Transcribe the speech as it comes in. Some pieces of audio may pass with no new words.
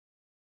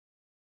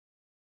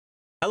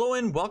Hello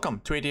and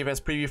welcome to a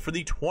DFS preview for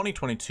the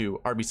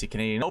 2022 RBC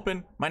Canadian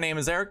Open. My name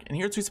is Eric, and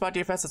here at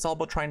SweetSpotDFS, it's all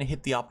about trying to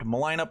hit the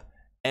optimal lineup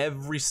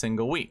every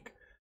single week.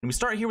 And we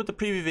start here with the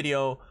preview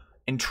video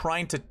and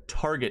trying to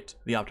target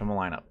the optimal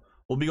lineup.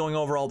 We'll be going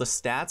over all the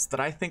stats that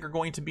I think are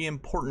going to be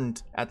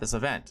important at this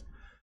event.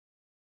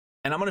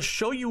 And I'm going to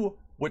show you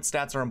what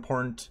stats are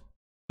important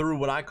through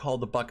what I call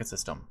the bucket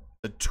system,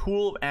 the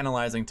tool of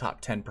analyzing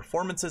top 10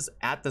 performances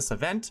at this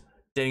event,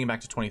 dating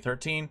back to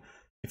 2013.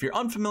 If you're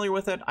unfamiliar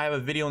with it, I have a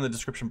video in the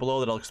description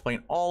below that'll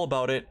explain all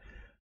about it.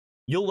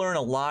 You'll learn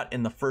a lot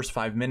in the first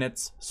 5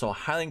 minutes, so I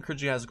highly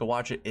encourage you guys to go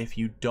watch it if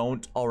you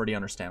don't already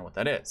understand what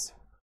that is.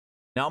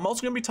 Now, I'm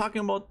also going to be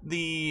talking about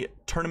the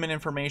tournament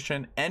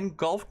information and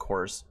golf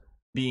course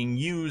being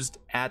used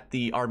at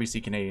the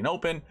RBC Canadian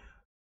Open.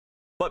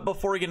 But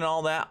before we get into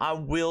all that, I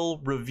will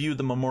review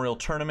the Memorial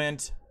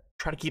Tournament.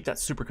 Try to keep that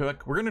super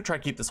quick. We're going to try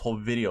to keep this whole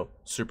video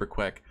super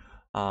quick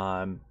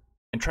and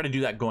try to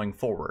do that going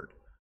forward.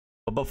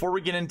 But before we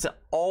get into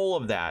all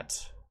of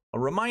that, a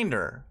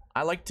reminder,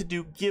 I like to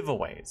do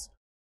giveaways.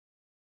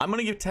 I'm going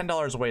to give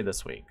 $10 away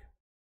this week.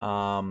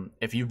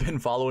 If you've been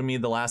following me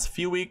the last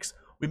few weeks,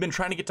 we've been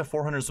trying to get to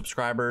 400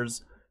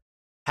 subscribers.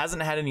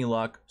 Hasn't had any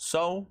luck,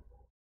 so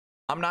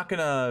I'm not going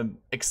to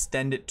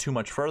extend it too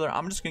much further.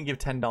 I'm just going to give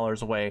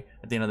 $10 away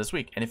at the end of this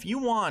week. And if you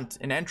want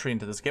an entry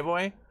into this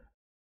giveaway,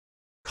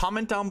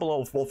 comment down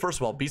below. Well, first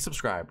of all, be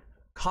subscribed.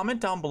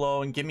 Comment down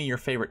below and give me your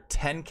favorite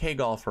 10K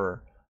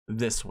golfer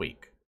this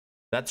week.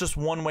 That's just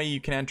one way you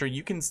can enter.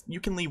 You can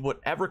leave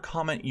whatever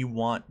comment you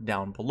want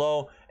down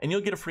below, and you'll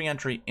get a free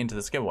entry into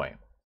this giveaway.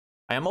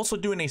 I am also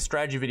doing a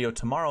strategy video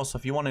tomorrow, so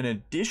if you want an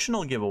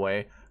additional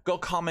giveaway, go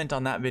comment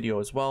on that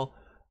video as well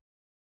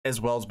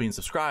as being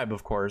subscribed,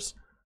 of course,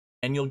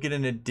 and you'll get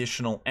an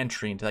additional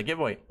entry into that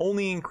giveaway,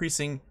 only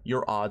increasing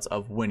your odds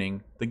of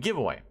winning the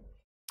giveaway.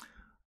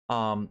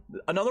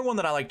 Another one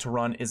that I like to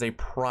run is a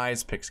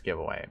prize picks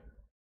giveaway.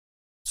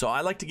 So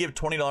I like to give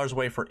 $20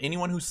 away for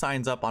anyone who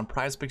signs up on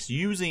Prize Picks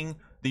using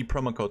the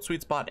promo code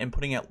SweetSpot and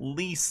putting at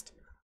least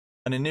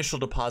an initial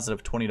deposit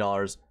of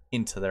 $20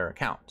 into their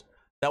account.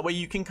 That way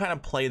you can kind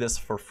of play this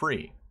for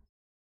free.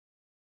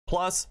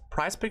 Plus,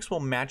 Prize Picks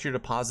will match your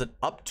deposit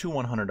up to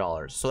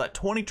 $100. So that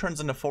 20 turns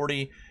into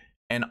 40,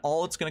 and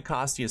all it's going to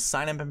cost you is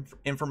sign-up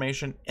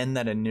information and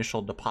that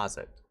initial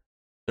deposit.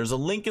 There's a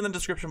link in the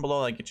description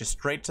below that gets you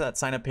straight to that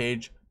sign-up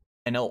page,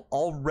 and it'll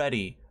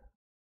already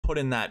put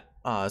in that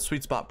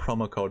SweetSpot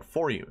promo code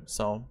for you,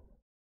 so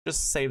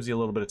just saves you a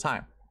little bit of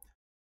time.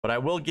 But I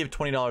will give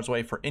 $20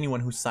 away for anyone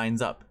who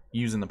signs up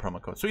using the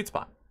promo code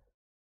SweetSpot.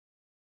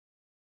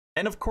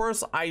 And of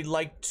course, I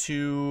like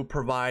to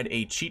provide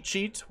a cheat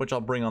sheet, which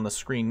I'll bring on the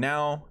screen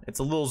now. It's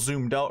a little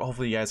zoomed out,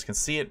 hopefully you guys can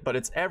see it, but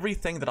it's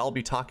everything that I'll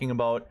be talking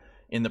about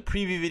in the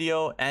preview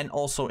video and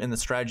also in the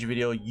strategy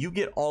video. You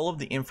get all of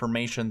the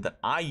information that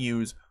I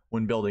use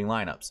when building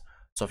lineups.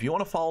 So if you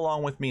want to follow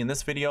along with me in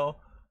this video,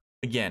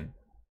 again,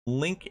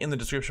 link in the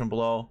description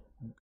below.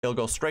 It'll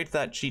go straight to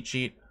that cheat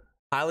sheet.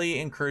 Highly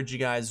encourage you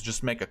guys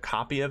just make a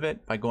copy of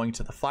it by going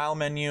to the file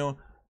menu,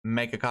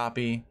 make a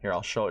copy. Here,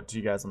 I'll show it to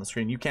you guys on the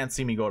screen. You can't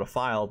see me go to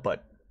file,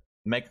 but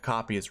make a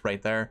copy is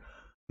right there.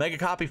 Make a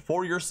copy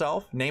for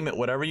yourself, name it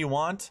whatever you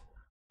want.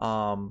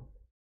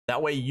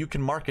 That way you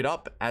can mark it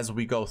up as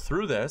we go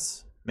through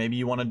this. Maybe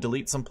you want to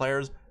delete some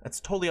players.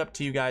 That's totally up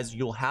to you guys.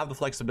 You'll have the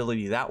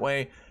flexibility that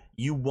way.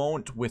 You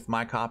won't with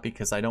my copy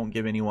because I don't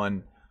give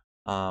anyone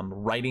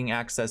writing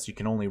access. You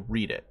can only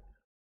read it.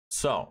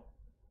 So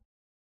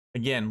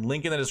again,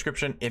 link in the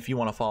description if you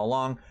want to follow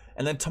along.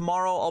 And then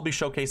tomorrow I'll be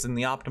showcasing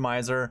the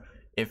optimizer.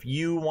 If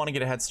you want to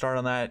get a head start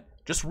on that,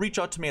 just reach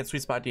out to me at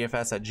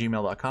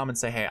sweetspotdfs@gmail.com and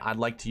say, hey, I'd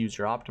like to use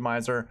your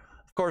optimizer.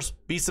 Of course,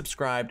 be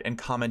subscribed and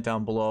comment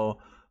down below.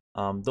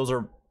 Those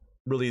are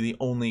really the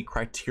only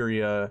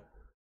criteria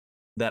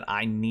that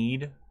I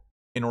need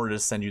in order to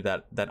send you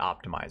that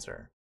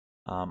optimizer.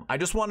 I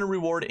just want to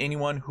reward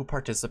anyone who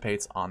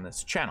participates on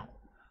this channel.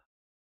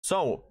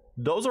 So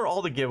those are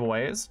all the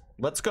giveaways.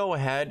 Let's go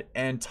ahead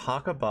and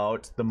talk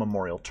about the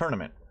Memorial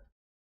Tournament.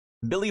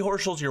 Billy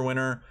Horschel's your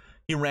winner.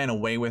 He ran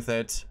away with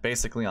it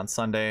basically on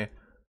Sunday.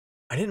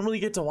 I didn't really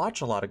get to watch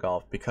a lot of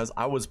golf because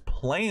I was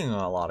playing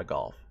a lot of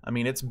golf. I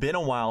mean, it's been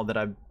a while that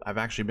I've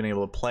actually been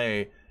able to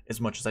play as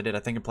much as I did. I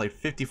think I played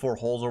 54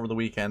 holes over the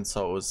weekend,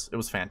 so it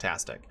was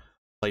fantastic.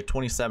 Played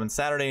 27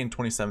 Saturday and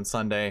 27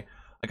 Sunday.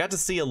 I got to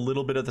see a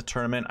little bit of the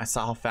tournament. I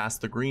saw how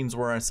fast the greens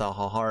were. I saw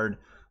how hard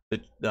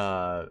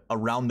the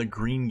around the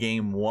green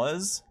game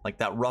was. Like,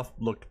 that rough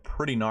looked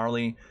pretty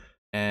gnarly.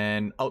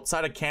 And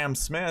outside of Cam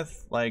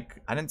Smith,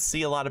 like, I didn't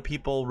see a lot of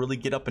people really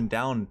get up and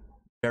down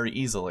very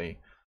easily.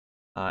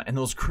 And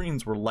those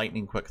greens were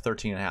lightning quick,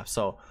 13 and a half.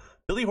 So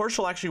Billy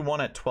Horschel actually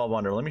won at 12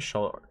 under. Let me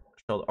show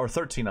or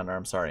 13 under,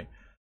 I'm sorry.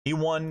 He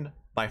won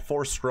by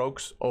 4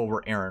 strokes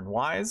over Aaron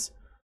Wise.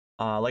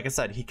 Like I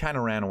said, he kind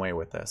of ran away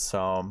with this.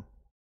 So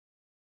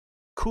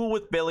cool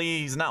with Billy.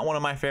 He's not one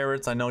of my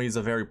favorites. I know he's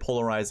a very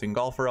polarizing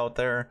golfer out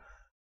there.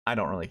 I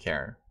don't really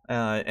care.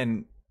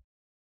 And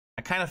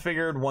I kind of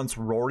figured once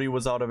Rory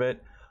was out of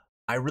it,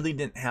 I really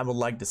didn't have a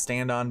leg to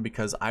stand on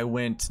because I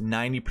went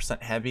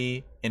 90%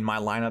 heavy in my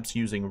lineups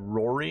using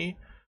Rory,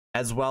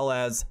 as well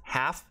as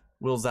half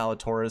Will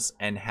Zalatoris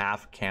and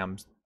half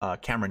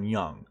Cameron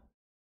Young.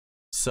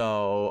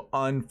 So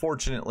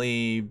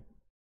unfortunately,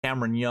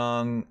 Cameron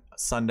Young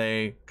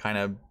Sunday kind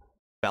of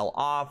fell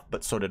off,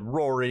 but so did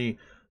Rory.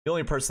 The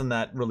only person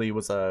that really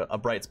was a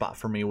bright spot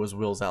for me was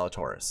Will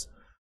Zalatoris.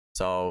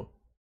 So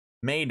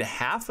made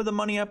half of the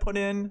money I put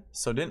in,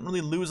 so didn't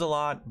really lose a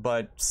lot,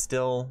 but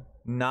still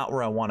not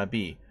where I want to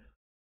be.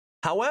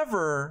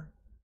 However,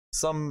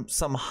 some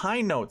high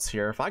notes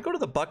here. If I go to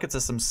the bucket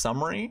system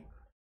summary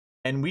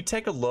and we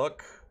take a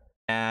look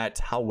at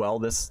how well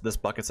this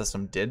bucket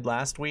system did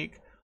last week.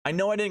 I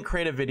know I didn't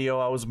create a video,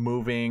 I was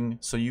moving,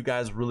 so you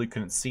guys really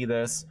couldn't see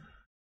this.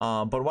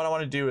 But what I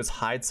want to do is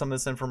hide some of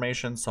this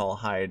information, so I'll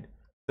hide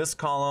this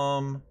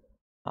column.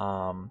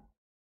 We'll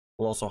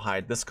also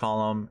hide this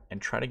column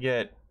and try to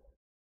get,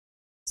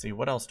 let's see,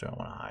 what else do I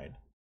want to hide?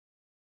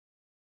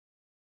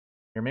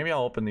 Here, maybe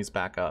I'll open these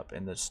back up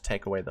and just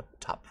take away the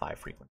top 5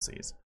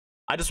 frequencies.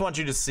 I just want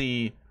you to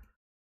see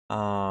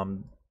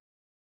the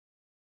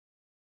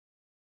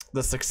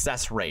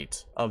success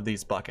rate of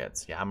these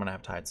buckets. Yeah, I'm gonna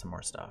have to hide some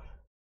more stuff.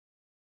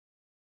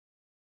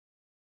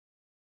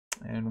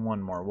 And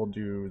one more, we'll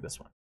do this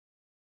one.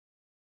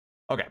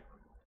 Okay,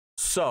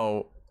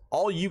 so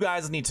all you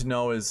guys need to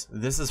know is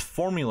this is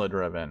formula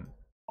driven.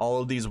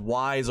 All of these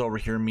Y's over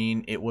here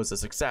mean it was a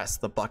success.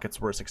 The buckets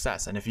were a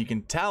success. And if you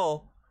can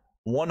tell,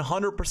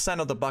 100%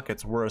 of the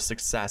buckets were a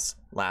success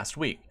last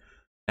week.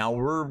 Now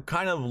we're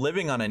kind of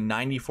living on a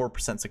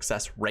 94%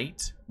 success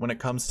rate when it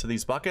comes to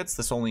these buckets.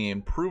 This only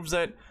improves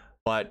it,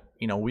 but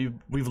you know,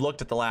 we've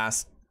looked at the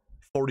last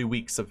 40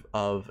 weeks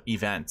of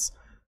events,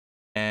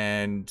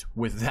 and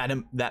with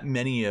that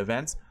many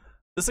events,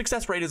 the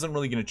success rate isn't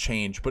really going to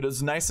change. But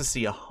it's nice to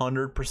see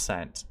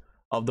 100%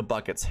 of the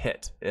buckets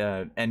hit.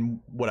 And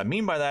what I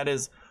mean by that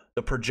is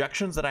the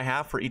projections that I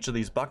have for each of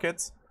these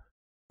buckets,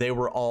 they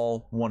were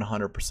all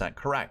 100%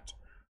 correct.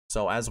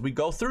 So as we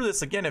go through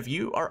this, again, if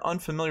you are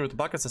unfamiliar with the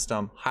bucket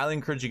system, highly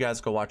encourage you guys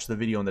to go watch the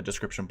video in the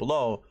description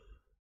below.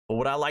 But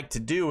what I like to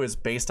do is,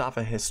 based off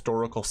of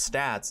historical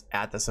stats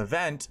at this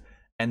event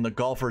and the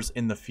golfers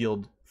in the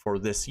field for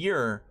this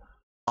year,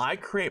 I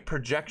create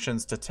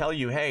projections to tell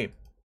you, hey,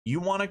 you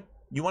want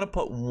to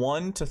put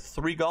 1 to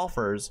 3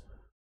 golfers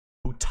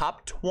who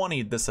top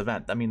 20 this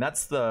event. I mean,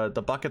 that's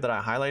the bucket that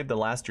I highlighted, the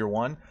last year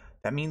one.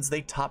 That means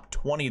they top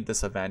 20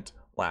 this event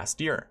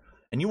last year.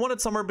 And you wanted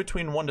somewhere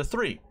between 1 to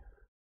 3.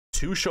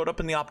 2 showed up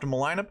in the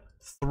optimal lineup,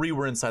 3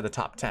 were inside the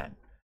top 10.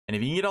 And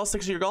if you can get all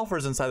 6 of your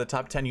golfers inside the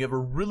top 10, you have a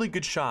really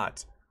good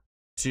shot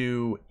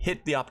to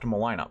hit the optimal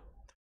lineup.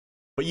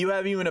 But you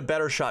have even a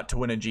better shot to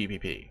win a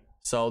GPP.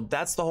 So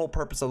that's the whole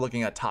purpose of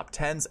looking at top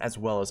 10s as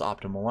well as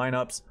optimal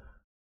lineups.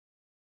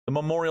 The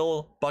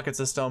Memorial bucket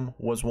system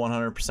was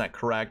 100%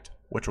 correct,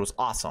 which was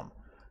awesome.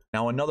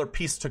 Now another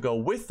piece to go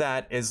with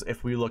that is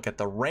if we look at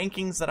the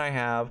rankings that I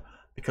have,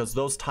 because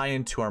those tie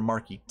into our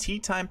marquee tee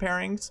time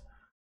pairings.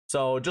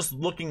 So just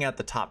looking at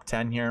the top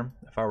 10 here,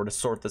 if I were to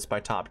sort this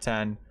by top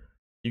 10,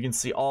 you can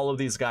see all of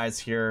these guys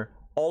here.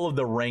 All of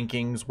the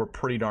rankings were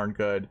pretty darn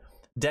good.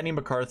 Denny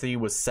McCarthy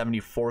was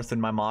 74th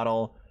in my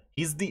model.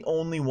 He's the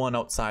only one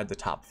outside the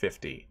top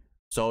 50.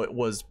 So it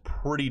was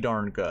pretty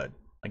darn good.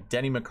 Like,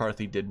 Denny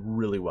McCarthy did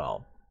really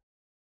well.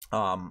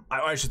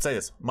 I should say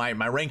this, my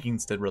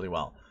rankings did really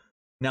well.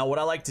 Now what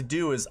I like to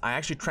do is I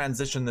actually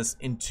transition this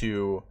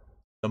into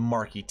the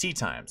marquee tee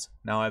times.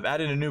 Now I've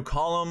added a new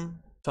column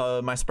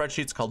to my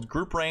spreadsheets called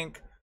group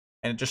rank,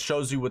 and it just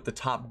shows you what the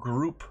top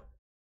group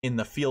in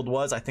the field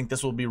was. I think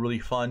this will be really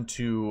fun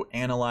to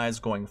analyze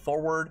going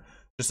forward,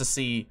 just to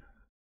see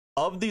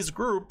of these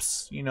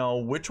groups, you know,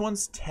 which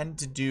ones tend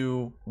to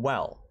do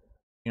well.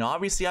 You know,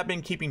 obviously I've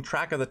been keeping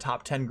track of the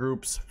top 10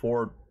 groups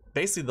for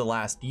basically the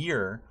last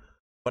year,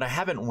 but I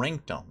haven't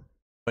ranked them.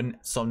 But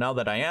so now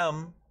that I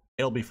am,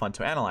 it'll be fun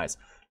to analyze.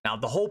 Now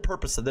the whole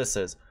purpose of this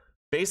is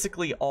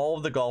basically all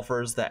of the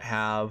golfers that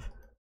have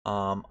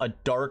a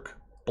dark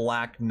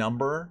black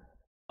number,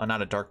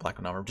 not a dark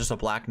black number, just a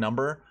black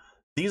number.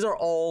 These are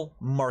all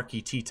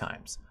marquee tee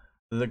times.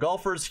 The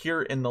golfers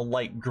here in the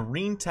light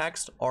green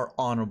text are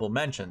honorable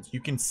mentions.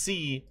 You can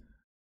see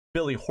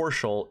Billy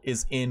Horschel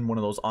is in one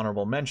of those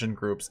honorable mention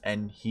groups,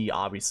 and he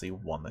obviously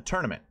won the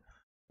tournament.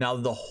 Now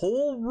the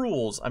whole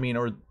rules, I mean,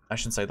 or I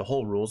shouldn't say the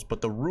whole rules,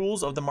 but the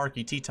rules of the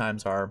marquee tee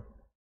times are,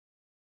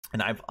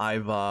 and I've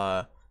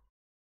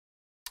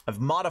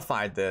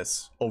modified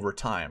this over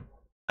time.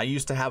 I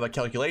used to have a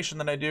calculation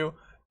that I do.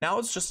 Now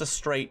it's just a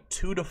straight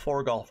 2 to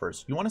 4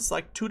 golfers. You want to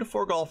select 2 to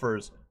 4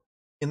 golfers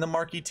in the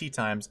marquee tee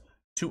times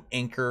to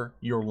anchor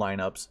your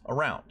lineups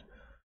around.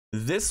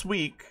 This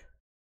week,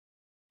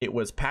 it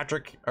was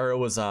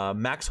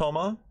Max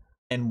Homa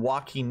and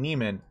Joaquin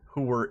Niemann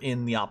who were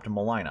in the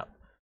optimal lineup.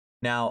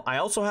 Now, I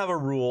also have a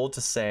rule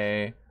to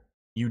say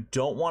you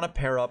don't want to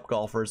pair up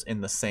golfers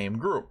in the same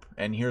group.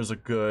 And here's a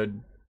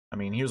good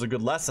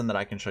lesson that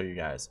I can show you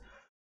guys.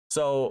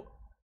 So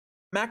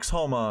Max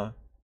Homa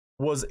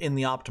was in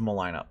the optimal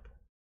lineup.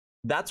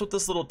 That's what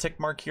this little tick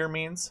mark here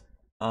means.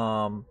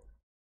 And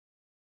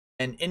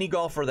any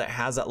golfer that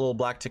has that little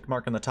black tick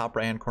mark in the top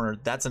right hand corner,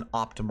 that's an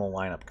optimal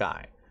lineup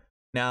guy.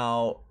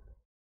 Now,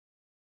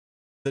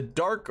 the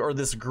dark or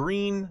this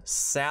green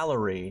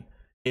salary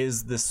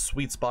is the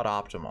sweet spot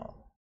optimal,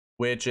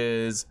 which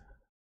is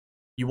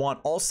you want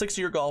all 6 of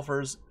your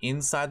golfers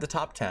inside the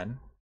top 10,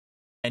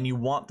 and you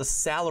want the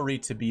salary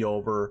to be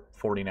over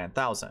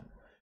 49,000.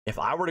 If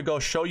I were to go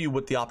show you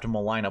what the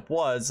optimal lineup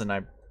was, and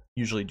I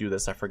usually do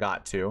this, I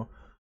forgot to,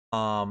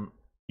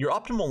 your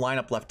optimal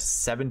lineup left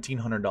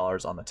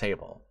 $1,700 on the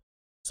table.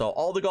 So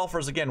all the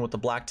golfers, again, with the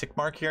black tick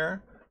mark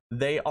here,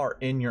 they are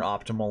in your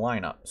optimal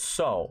lineup.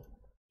 So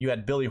you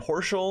had Billy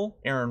Horschel,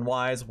 Aaron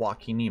Wise,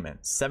 Joaquin Niemann,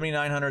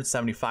 7,900,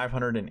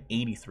 7,500, and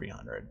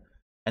 8,300.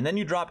 And then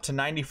you drop to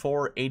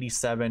 94,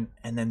 87,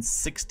 and then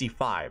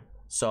 65.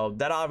 So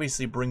that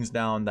obviously brings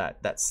down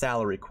that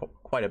salary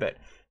quite a bit.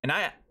 And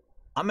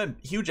I'm a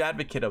huge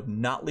advocate of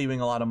not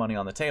leaving a lot of money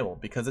on the table,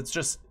 because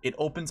it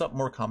opens up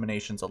more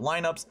combinations of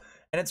lineups,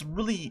 and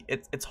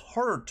it's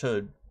harder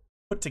to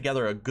put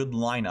together a good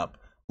lineup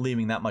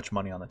leaving that much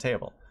money on the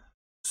table.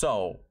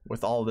 So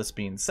with all this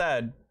being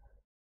said,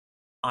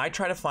 I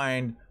try to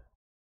find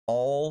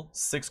all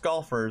 6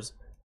 golfers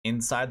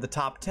inside the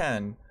top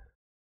 10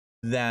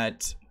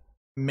 that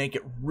make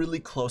it really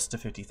close to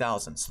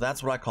 50,000. So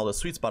that's what I call the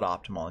sweet spot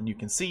optimal. And you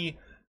can see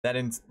that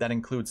that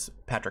includes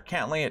Patrick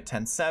Cantlay at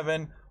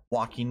 10.7,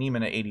 Joaquin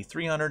Niemann at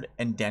 8,300,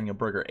 and Daniel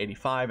Berger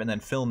 85, and then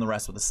fill in the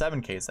rest with the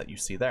 7Ks that you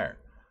see there.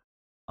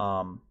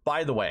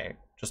 By the way,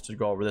 just to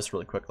go over this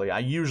really quickly, I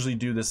usually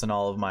do this in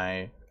all of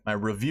my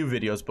review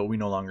videos, but we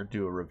no longer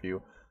do a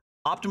review.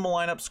 Optimal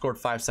lineup scored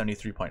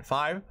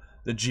 573.5.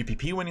 The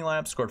GPP winning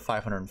lineup scored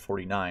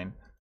 549.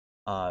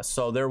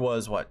 So there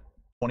was, what,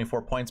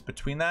 24 points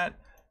between that.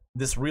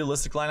 This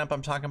realistic lineup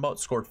I'm talking about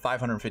scored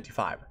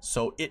 555.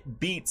 So it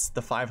beats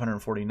the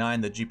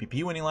 549 the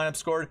GPP winning lineup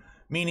scored,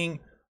 meaning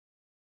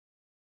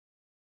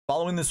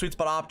following the sweet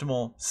spot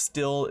optimal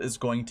still is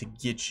going to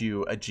get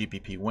you a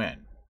GPP win.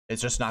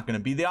 It's just not going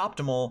to be the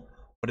optimal,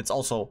 but it's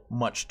also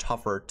much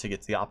tougher to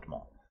get to the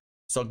optimal.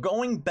 So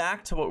going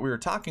back to what we were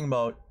talking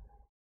about,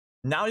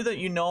 now that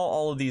you know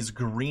all of these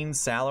green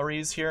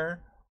salaries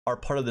here are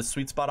part of the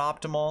sweet spot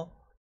optimal,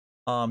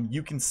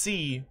 you can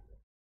see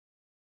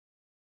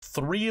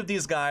 3 of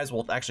these guys,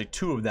 well, actually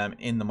 2 of them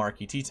in the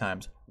marquee tee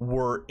times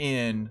were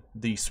in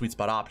the sweet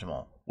spot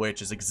optimal,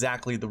 which is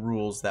exactly the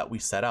rules that we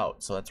set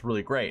out. So that's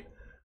really great.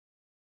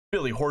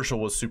 Billy Horschel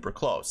was super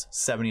close,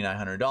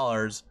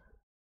 $7,900.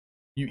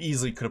 You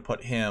easily could have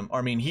put him,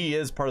 I mean, he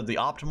is part of the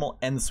optimal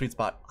and the sweet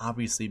spot,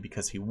 obviously,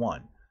 because he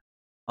won.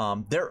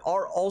 There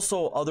are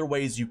also other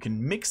ways you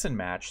can mix and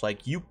match.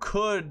 Like you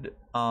could,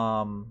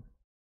 or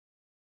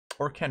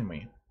can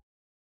we?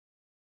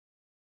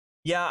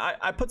 Yeah,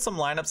 I put some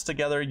lineups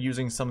together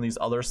using some of these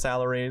other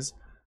salaries.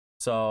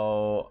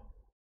 So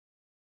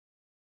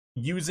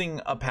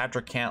using a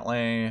Patrick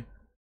Cantlay, let's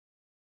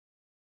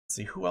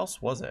see, who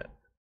else was it?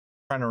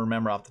 I'm trying to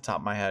remember off the top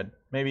of my head.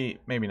 Maybe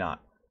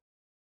not.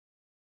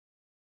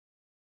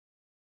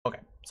 Okay,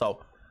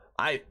 so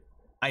I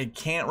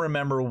can't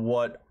remember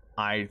what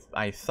I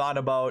thought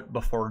about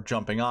before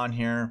jumping on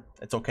here.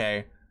 It's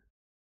okay.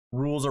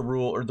 Rules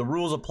are the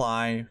rules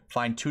apply.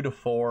 Find 2 to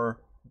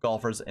 4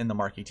 golfers in the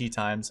marquee tee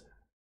times.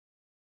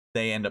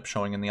 They end up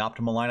showing in the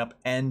optimal lineup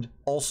and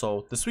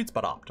also the sweet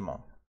spot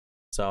optimal.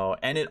 So,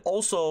 and it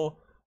also,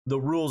 the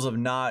rules of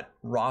not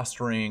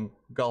rostering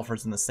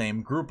golfers in the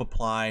same group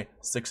apply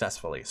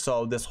successfully.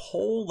 So this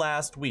whole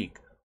last week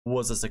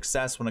was a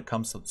success when it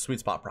comes to the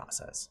sweet spot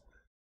process.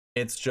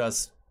 It's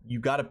just,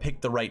 you got to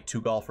pick the right 2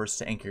 golfers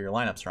to anchor your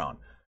lineups around.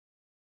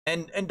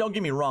 And don't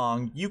get me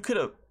wrong, you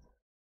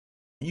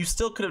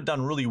still could have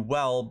done really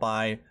well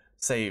by,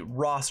 say,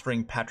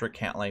 rostering Patrick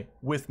Cantlay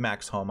with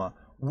Max Homa,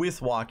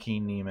 with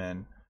Joaquin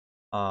Niemann,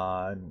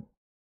 and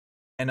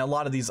a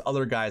lot of these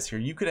other guys here.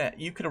 You could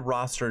have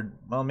rostered,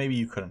 well, maybe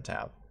you couldn't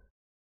have.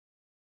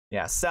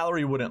 Yeah,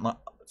 salary wouldn't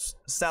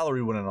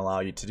allow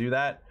you to do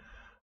that.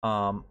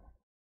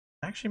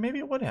 Actually, maybe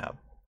it would have.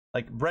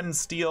 Like Brendan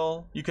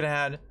Steele, you could have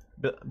had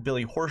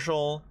Billy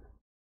Horschel,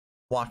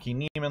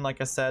 Joaquin Niemann,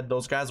 like I said,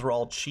 those guys were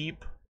all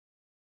cheap.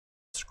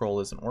 Scroll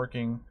isn't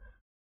working.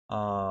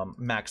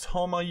 Max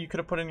Homa, you could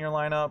have put in your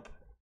lineup.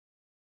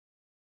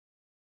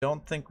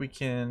 Don't think we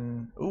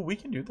can. Oh, we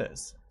can do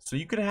this. So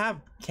you could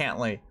have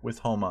Cantlay with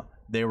Homa.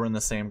 They were in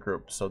the same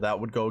group, so that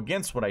would go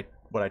against what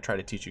I try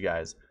to teach you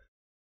guys.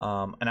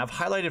 And I've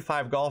highlighted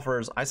 5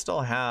 golfers. I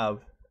still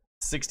have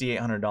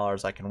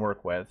 $6,800 I can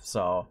work with.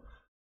 So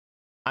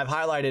I've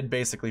highlighted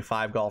basically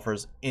 5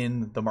 golfers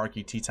in the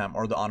marquee tee time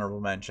or the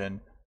honorable mention.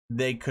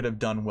 They could have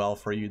done well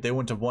for you. They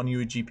wouldn't have won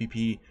you a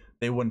GPP.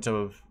 They wouldn't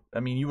have. I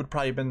mean, you would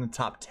probably have been in the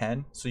top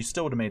 10, so you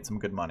still would have made some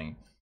good money.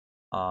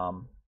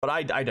 But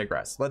I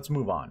digress. Let's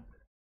move on.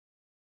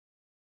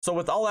 So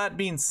with all that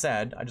being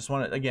said, I just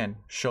want to, again,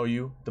 show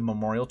you the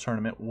Memorial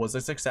Tournament was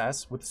a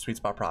success with the sweet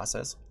spot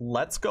process.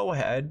 Let's go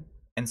ahead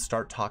and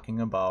start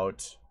talking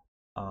about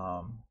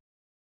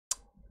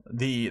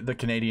the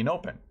Canadian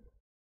Open.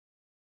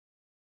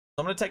 So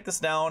I'm going to take this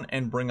down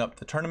and bring up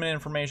the tournament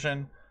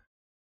information.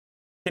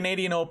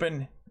 Canadian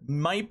Open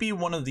might be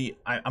one of the,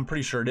 I'm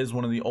pretty sure it is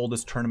one of the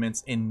oldest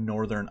tournaments in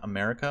Northern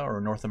America,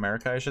 or North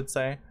America, I should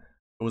say.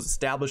 It was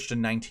established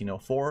in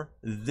 1904.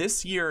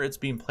 This year, it's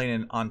being played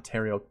in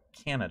Ontario,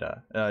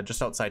 Canada,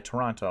 just outside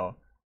Toronto,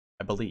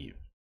 I believe.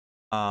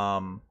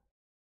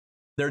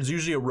 There's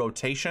usually a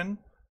rotation.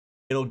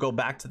 It'll go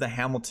back to the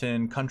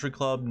Hamilton Country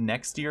Club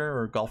next year,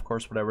 or golf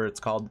course, whatever it's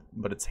called,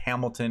 but it's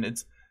Hamilton.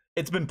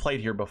 It's been played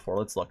here before.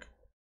 Let's look.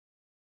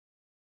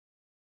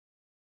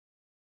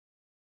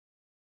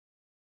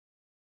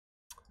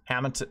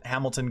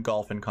 Hamilton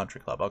Golf and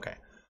Country Club. Okay,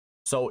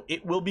 so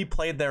it will be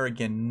played there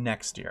again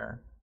next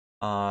year,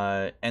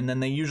 and then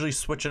they usually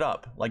switch it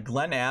up. Like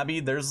Glen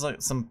Abbey, there's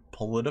like some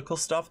political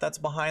stuff that's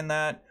behind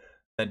that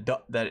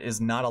is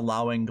not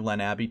allowing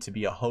Glen Abbey to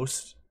be a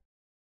host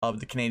of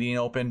the Canadian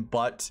Open,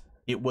 but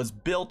it was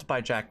built by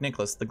Jack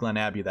Nicklaus, the Glen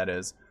Abbey that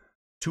is,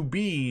 to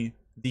be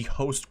the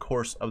host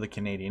course of the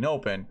Canadian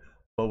Open.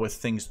 But with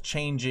things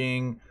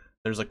changing,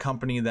 there's a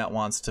company that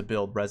wants to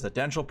build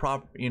residential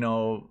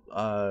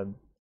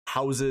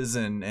houses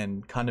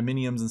and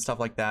condominiums and stuff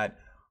like that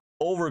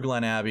over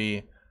Glen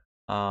Abbey.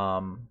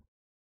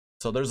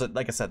 So there's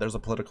like I said, there's a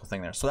political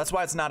thing there. So that's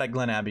why it's not at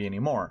Glen Abbey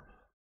anymore.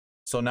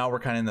 So now we're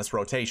kind of in this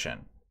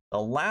rotation. The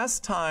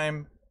last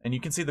time, and you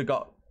can see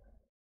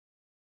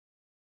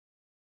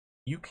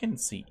you can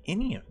see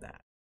any of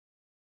that.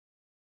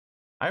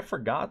 I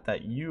forgot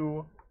that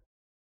you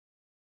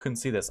couldn't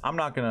see this.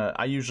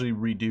 I usually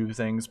redo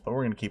things, but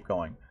we're gonna keep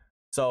going.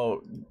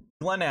 So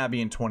Glen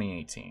Abbey in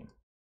 2018.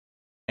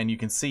 And you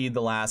can see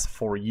the last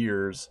 4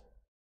 years,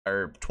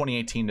 or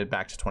 2018 to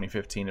back to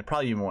 2015. It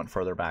probably even went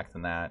further back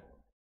than that.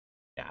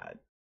 Yeah.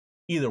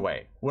 Either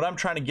way, what I'm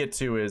trying to get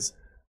to is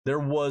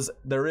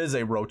there is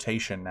a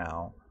rotation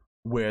now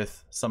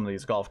with some of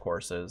these golf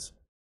courses.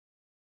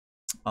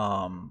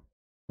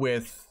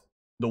 With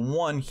the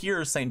one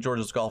here, St.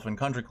 George's Golf and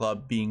Country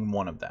Club being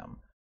one of them.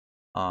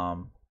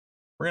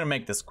 We're gonna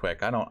make this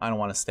quick. I don't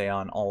want to stay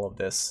on all of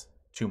this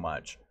too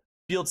much.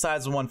 Field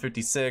size is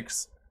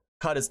 156.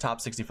 Cut is top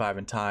 65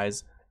 in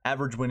ties.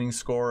 Average winning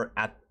score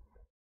at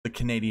the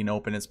Canadian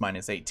Open is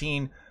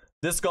 -18.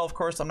 This golf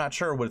course, I'm not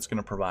sure what it's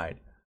going to provide.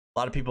 A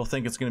lot of people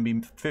think it's going to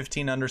be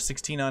 15 under,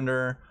 16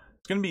 under.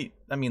 It's going to be,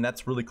 I mean,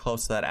 that's really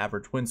close to that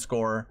average win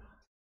score.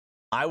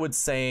 I would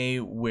say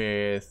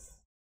with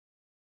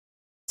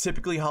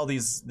typically how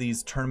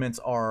these tournaments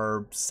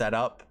are set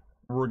up,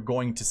 we're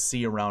going to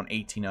see around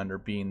 18 under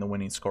being the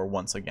winning score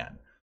once again.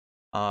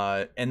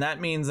 And that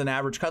means an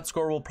average cut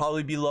score will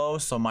probably be low,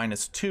 so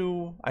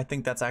 -2. I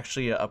think that's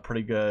actually a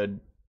pretty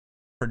good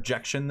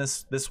projection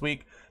this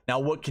week. Now,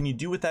 what can you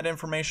do with that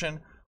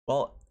information?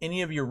 Well,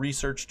 any of your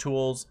research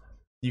tools,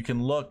 you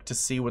can look to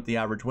see what the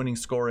average winning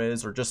score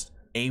is, or just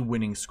a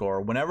winning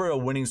score. Whenever a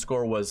winning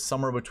score was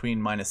somewhere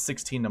between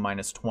 -16 to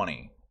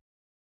 -20,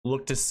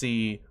 look to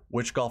see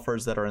which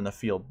golfers that are in the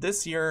field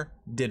this year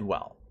did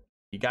well.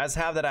 You guys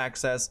have that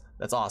access,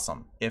 that's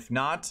awesome. If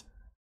not,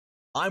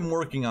 I'm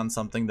working on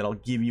something that'll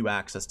give you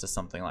access to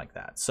something like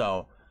that.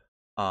 So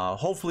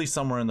hopefully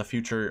somewhere in the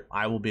future,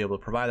 I will be able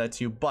to provide that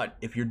to you. But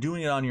if you're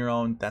doing it on your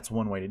own, that's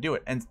one way to do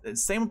it. And the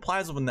same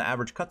applies when the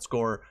average cut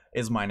score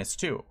is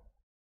 -2.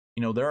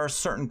 You know, there are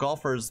certain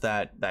golfers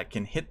that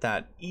can hit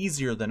that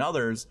easier than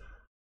others.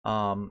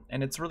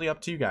 And it's really up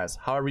to you guys,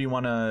 however you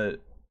want to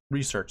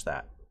research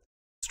that.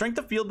 Strength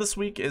of field this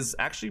week is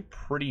actually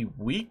pretty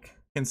weak,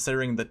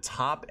 considering the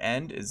top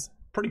end is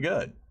pretty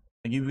good.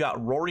 Like, you've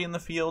got Rory in the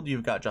field,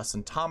 you've got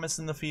Justin Thomas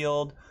in the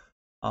field,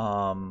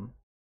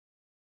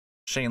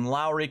 Shane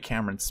Lowry,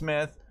 Cameron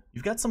Smith.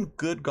 You've got some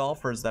good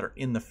golfers that are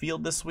in the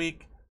field this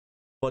week,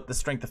 but the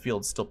strength of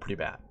field is still pretty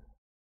bad.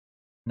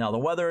 Now, the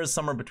weather is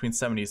somewhere between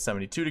 70 to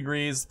 72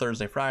 degrees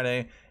Thursday,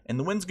 Friday, and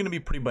the wind's going to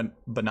be pretty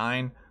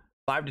benign.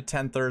 5 to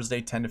 10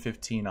 Thursday, 10 to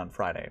 15 on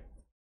Friday.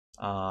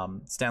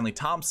 Stanley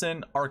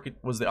Thompson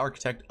was the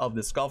architect of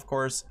this golf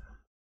course.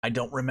 I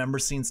don't remember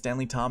seeing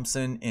Stanley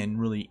Thompson in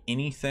really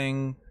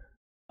anything,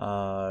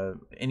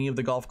 any of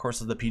the golf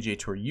courses the PGA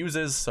Tour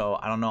uses, so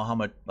I don't know how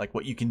much, like,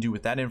 what you can do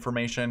with that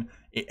information.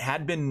 It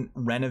had been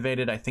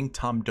renovated. I think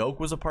Tom Doak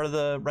was a part of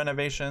the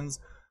renovations,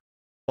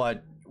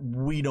 but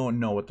we don't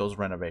know what those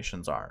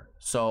renovations are.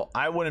 So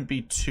I wouldn't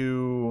be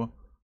too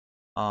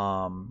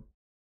gung-ho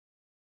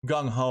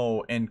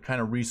and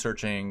kind of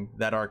researching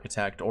that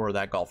architect or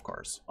that golf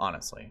course,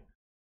 honestly.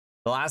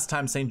 The last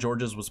time St.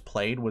 George's was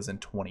played was in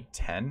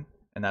 2010,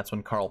 and that's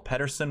when Carl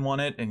Pedersen won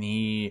it, and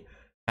he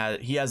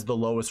has the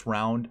lowest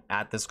round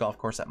at this golf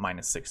course at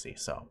 -60.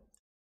 So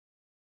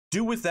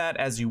do with that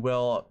as you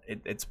will.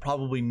 It's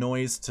probably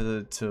noise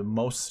to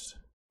most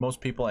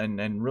people,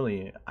 and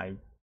really I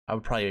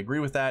would probably agree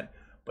with that.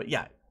 But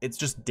yeah, it's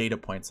just data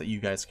points that you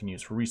guys can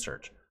use for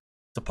research.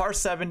 It's a par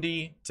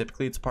 70.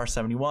 Typically it's a par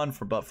 71,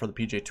 but for the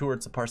PGA Tour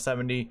it's a par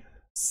 70.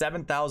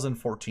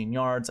 7,014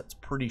 yards. That's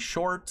pretty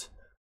short.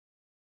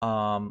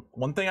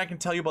 One thing I can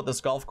tell you about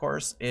this golf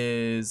course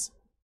is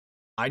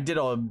I did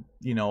a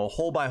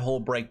hole by hole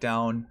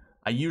breakdown.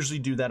 I usually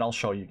do that. I'll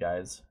show you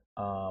guys.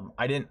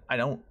 I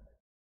don't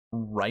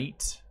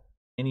write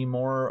any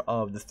more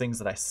of the things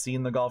that I see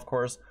in the golf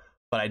course,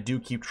 but I do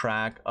keep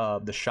track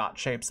of the shot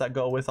shapes that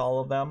go with all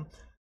of them.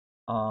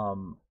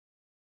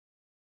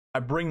 I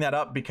bring that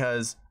up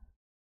because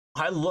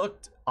I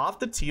looked off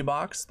the tee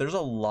box. There's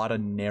a lot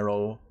of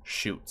narrow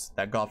shoots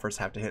that golfers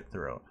have to hit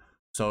through.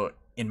 So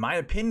in my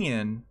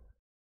opinion,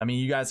 I mean,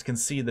 you guys can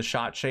see the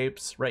shot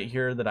shapes right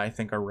here that I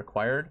think are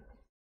required.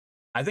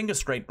 I think a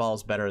straight ball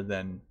is better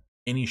than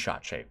any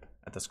shot shape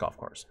at this golf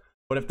course.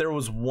 But if there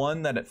was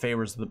one that it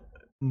favors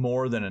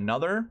more than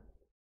another,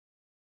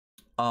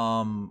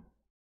 I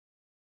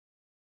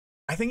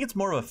think it's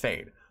more of a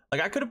fade.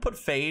 Like, I could have put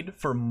fade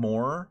for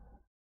more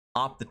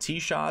off the tee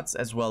shots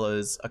as well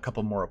as a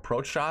couple more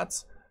approach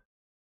shots,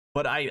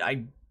 but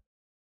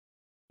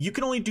you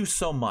can only do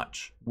so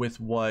much with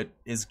what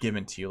is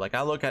given to you. Like,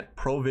 I look at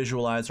Pro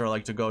Visualizer. I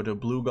like to go to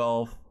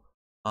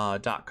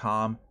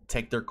bluegolf.com,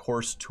 take their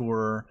course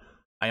tour.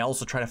 I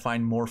also try to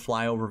find more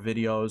flyover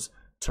videos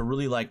to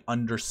really like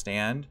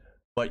understand,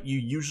 but you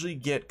usually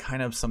get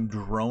kind of some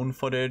drone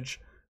footage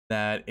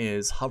that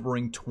is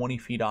hovering 20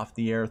 feet off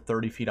the air,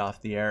 30 feet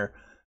off the air,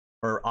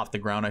 or off the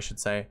ground, I should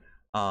say.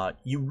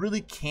 You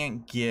really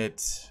can't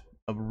get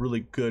a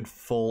really good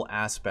full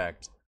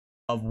aspect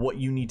of what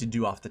you need to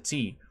do off the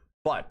tee.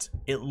 But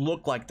it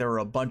looked like there were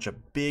a bunch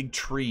of big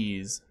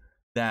trees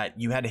that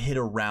you had to hit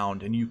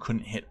around and you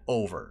couldn't hit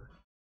over.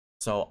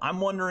 So I'm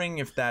wondering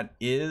if that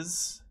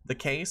is the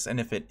case, and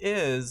if it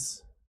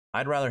is,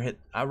 I'd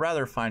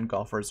rather find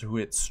golfers who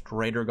hit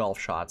straighter golf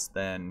shots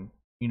than,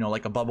 you know,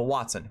 like a Bubba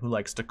Watson who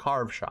likes to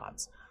carve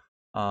shots.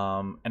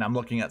 And I'm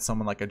looking at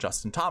someone like a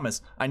Justin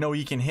Thomas. I know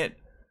he can hit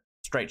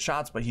straight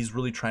shots, but he's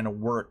really trying to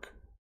work,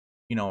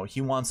 you know, he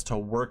wants to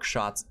work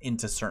shots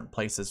into certain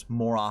places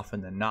more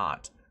often than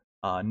not.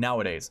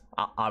 Nowadays,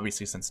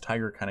 obviously, since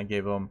Tiger kind of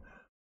gave him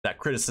that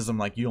criticism,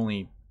 like, you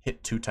only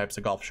hit 2 types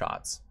of golf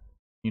shots.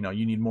 You know,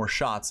 you need more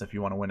shots if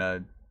you want to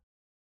win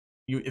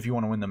if you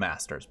want to win the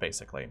Masters,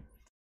 basically.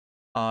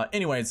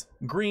 Anyways,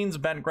 greens,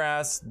 bent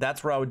grass,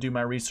 that's where I would do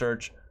my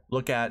research.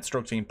 Look at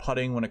stroke gain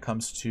putting when it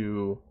comes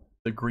to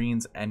the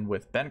greens and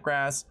with bent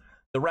grass.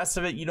 The rest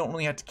of it, you don't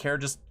really have to care.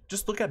 Just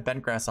look at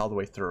bent grass all the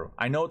way through.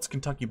 I know it's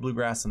Kentucky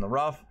bluegrass in the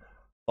rough,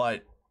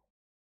 but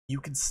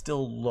you can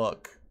still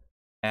look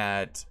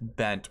at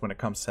bent when it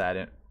comes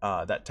to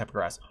that type of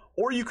grass.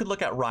 Or you could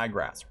look at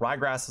ryegrass.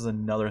 Ryegrass is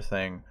another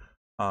thing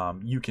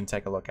you can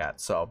take a look at.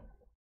 So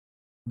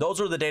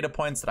those are the data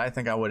points that I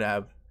think I would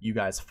have you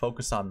guys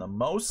focus on the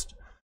most.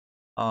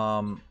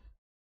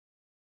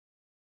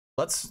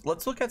 Let's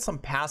look at some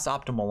past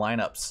optimal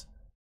lineups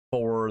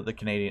for the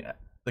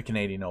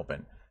Canadian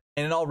Open.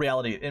 And in all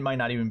reality, it might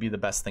not even be the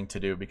best thing to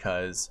do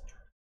because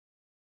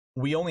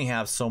we only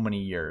have so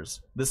many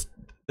years. This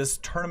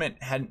tournament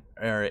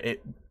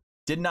it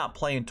did not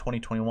play in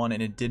 2021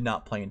 and it did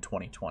not play in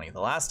 2020. The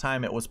last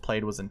time it was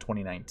played was in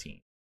 2019.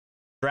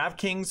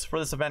 DraftKings for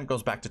this event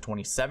goes back to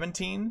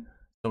 2017.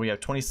 So we have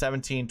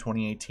 2017,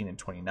 2018, and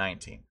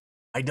 2019.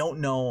 I don't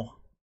know,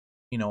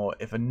 you know,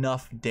 if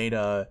enough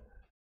data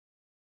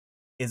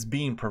is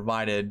being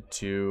provided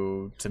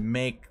to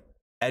make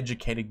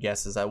educated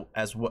guesses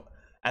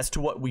as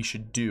to what we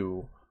should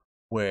do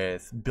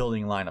with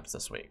building lineups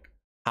this week.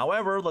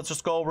 However, let's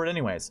just go over it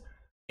anyways.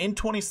 In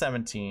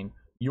 2017,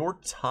 your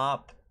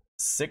top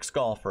 6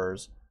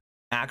 golfers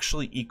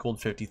actually equaled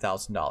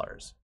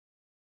 $50,000.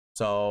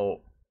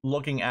 So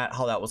looking at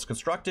how that was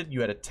constructed,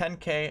 you had a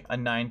 10K, a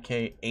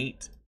 9K,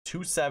 8, 2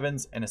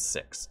 7s, and a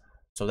 6.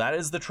 So that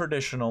is the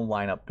traditional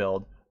lineup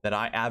build that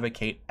I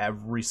advocate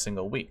every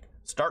single week.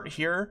 Start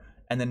here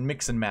and then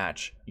mix and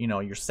match, you know,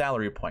 your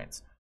salary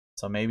points.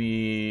 So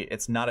maybe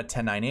it's not a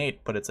 10-9-8,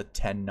 but it's a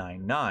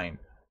 10-9-9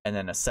 and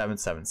then a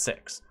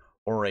 7-7-6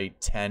 or a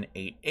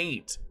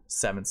 10-8-8,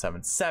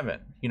 7-7-7.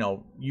 You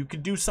know, you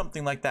could do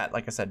something like that.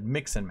 Like I said,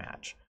 mix and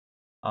match.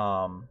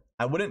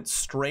 I wouldn't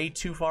stray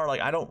too far.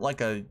 Like, I don't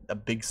like a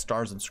big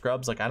stars and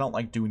scrubs. Like, I don't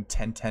like doing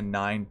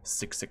 10-10-9,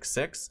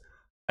 6-6-6.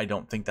 I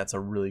don't think that's a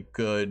really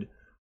good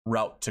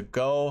route to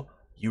go.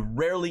 You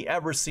rarely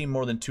ever see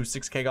more than 2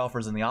 6K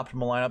golfers in the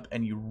optimal lineup,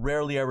 and you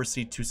rarely ever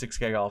see 2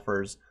 6K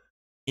golfers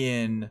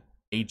in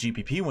a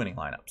GPP winning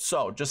lineup.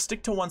 So just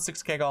stick to 1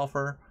 6K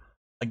golfer.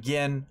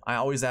 Again, I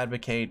always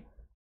advocate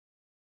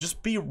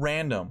just be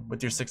random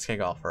with your 6K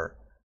golfer.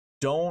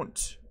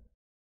 Don't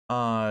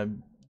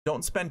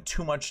spend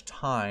too much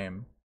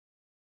time,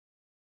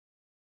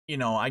 you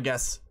know, I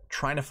guess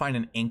trying to find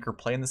an anchor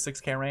play in the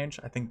 6K range.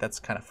 I think that's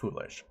kind of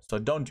foolish. So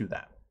don't do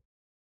that.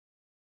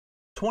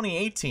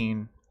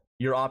 2018,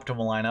 your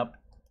optimal lineup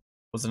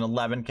was an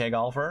 11K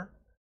golfer,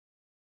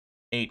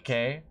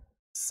 8K,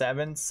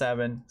 7,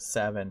 7,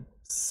 7,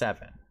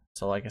 7.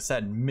 So like I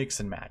said, mix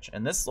and match.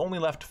 And this only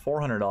left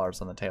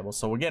 $400 on the table.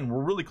 So again,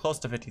 we're really close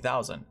to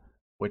 50,000,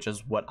 which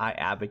is what I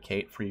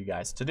advocate for you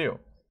guys to do.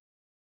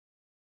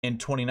 In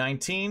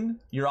 2019,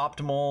 your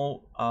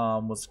optimal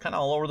was kind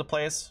of all over the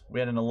place. We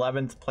had an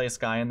 11th place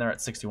guy in there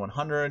at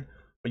 6,100,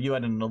 but you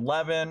had an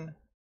 11,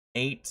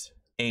 8,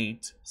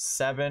 8,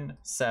 7,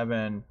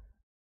 7,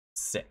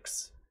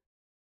 6.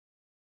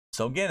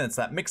 So again, it's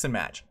that mix and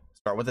match.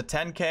 Start with a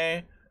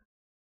 10K,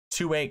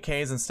 2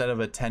 8Ks instead of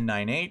a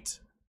 10-9-8,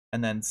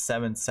 and then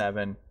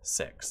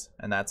 776.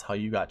 And that's how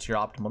you got to your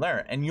optimal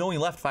there. And you only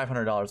left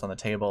 $500 on the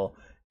table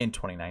in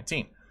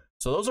 2019.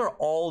 So those are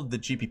all the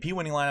GPP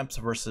winning lineups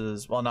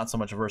versus, well, not so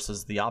much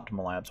versus the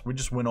optimal lineups. We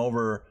just went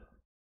over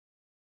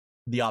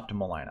the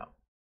optimal lineup.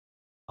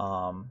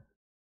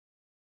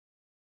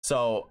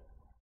 So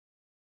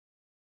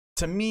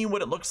to me,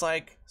 what it looks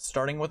like,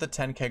 starting with a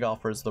 10K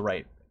golfer is the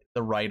right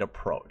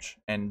approach.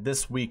 And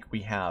this week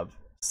we have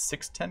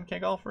 6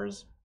 10K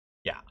golfers.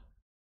 Yeah,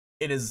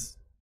 it is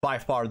by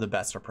far the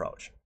best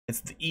approach.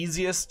 It's the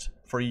easiest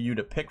for you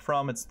to pick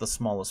from. It's the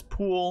smallest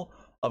pool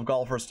of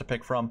golfers to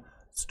pick from.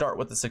 Start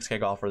with the 6K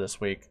golfer this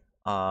week.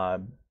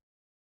 And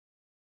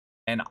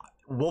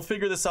we'll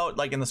figure this out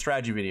like in the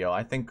strategy video.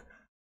 I think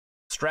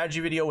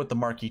strategy video with the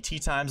marquee tee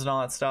times and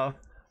all that stuff,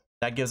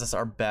 that gives us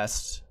our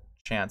best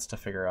chance to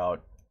figure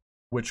out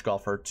which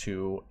golfer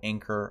to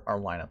anchor our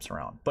lineups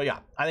around. But yeah,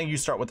 I think you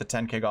start with the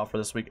 10K golfer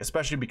this week,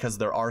 especially because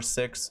there are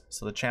 6,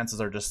 so the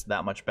chances are just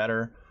that much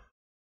better.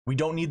 We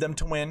don't need them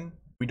to win.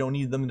 We don't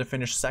need them to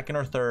finish 2nd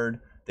or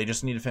 3rd. They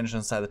just need to finish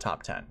inside the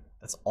top 10.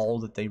 That's all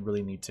that they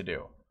really need to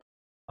do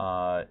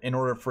in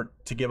order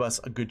to give us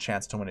a good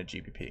chance to win a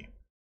GPP.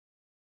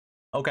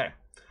 Okay,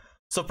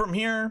 so from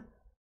here,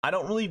 I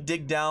don't really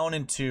dig down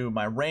into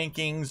my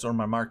rankings or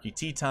my marquee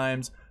tee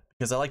times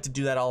because I like to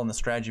do that all in the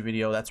strategy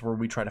video. That's where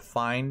we try to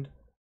find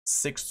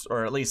 6,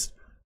 or at least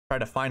try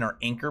to find our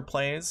anchor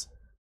plays.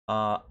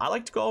 I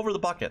like to go over the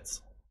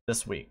buckets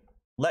this week.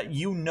 Let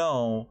you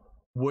know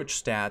which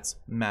stats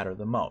matter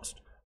the most.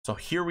 So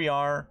here we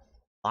are.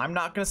 I'm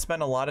not going to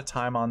spend a lot of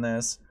time on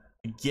this.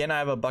 Again, I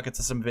have a bucket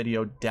system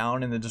video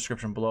down in the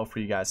description below for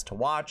you guys to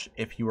watch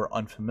if you are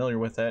unfamiliar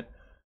with it.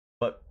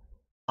 But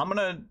I'm going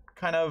to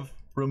kind of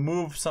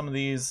remove some of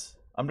these.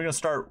 I'm going to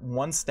start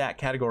one stat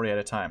category at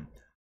a time.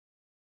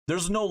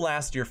 There's no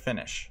last year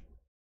finish.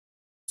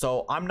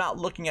 So I'm not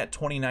looking at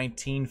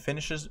 2019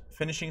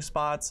 finishing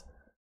spots.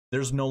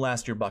 There's no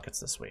last year buckets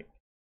this week,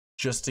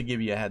 just to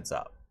give you a heads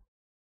up.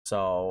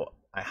 So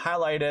I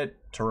highlight it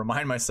to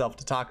remind myself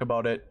to talk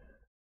about it.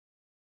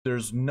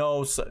 There's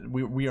no,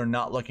 we are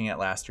not looking at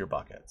last year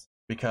buckets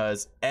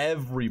because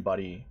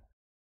everybody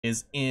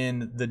is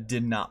in the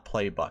did not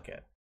play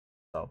bucket.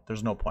 So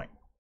there's no point.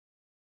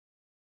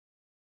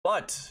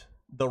 But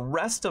the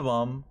rest of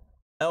them,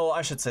 oh,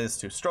 I should say this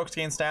too. Strokes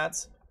gained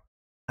stats.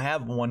 I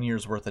have 1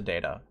 year's worth of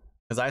data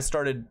because I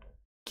started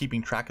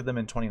keeping track of them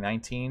in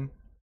 2019.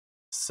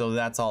 So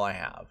that's all I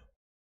have.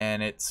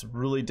 And it's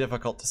really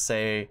difficult to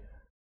say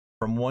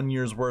from 1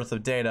 year's worth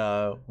of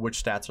data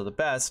which stats are the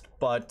best,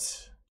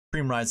 but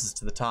cream rises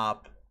to the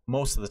top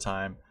most of the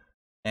time.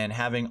 And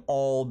having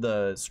all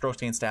the strokes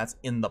gained stats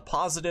in the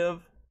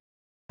positive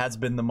has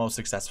been the most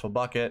successful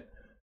bucket.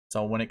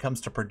 So when it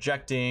comes to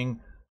projecting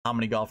how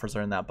many golfers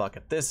are in that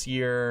bucket this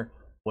year,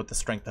 what the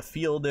strength of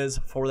field is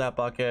for that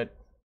bucket,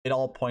 it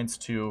all points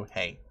to,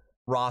 hey,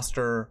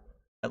 roster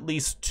at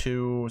least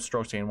 2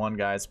 strokes gained 1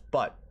 guys.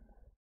 But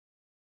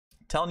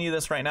telling you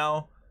this right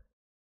now,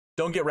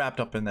 don't get wrapped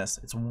up in this.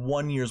 It's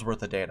 1 year's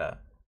worth of data,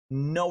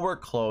 nowhere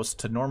close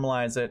to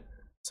normalize it.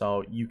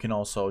 So you can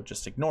also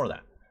just ignore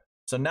that.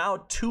 So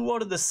now 2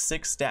 out of the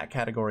 6 stat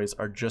categories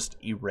are just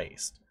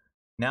erased.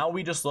 Now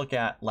we just look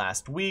at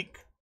last week,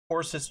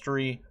 course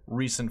history,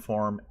 recent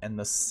form, and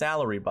the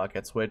salary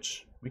buckets,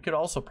 which we could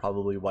also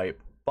probably wipe,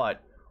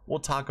 but we'll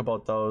talk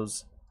about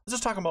those. Let's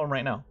just talk about them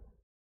right now.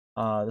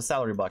 The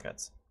salary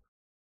buckets.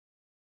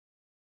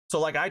 So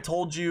like I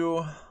told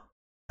you,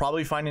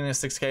 probably finding a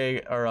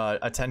 6K or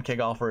a 10K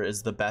golfer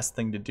is the best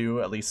thing to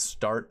do, at least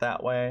start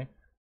that way.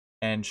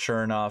 And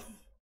sure enough,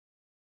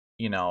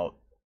 you know,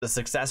 the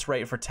success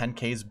rate for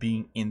 10Ks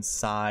being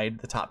inside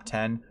the top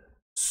 10,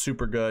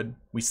 super good.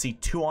 We see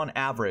 2 on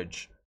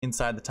average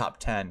inside the top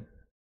 10,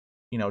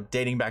 you know,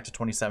 dating back to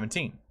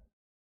 2017.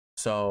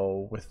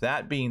 So with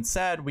that being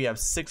said, we have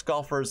 6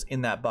 golfers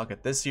in that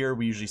bucket this year.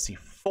 We usually see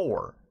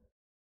 4.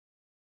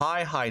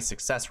 High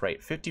success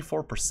rate.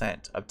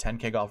 54% of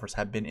 10K golfers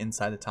have been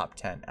inside the top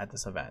 10 at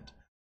this event.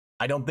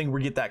 I don't think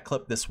we get that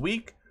clip this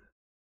week,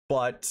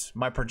 but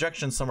my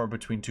projection is somewhere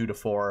between 2 to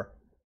 4.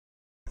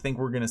 I think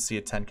we're going to see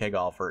a 10K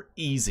golfer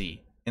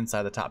easy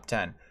inside the top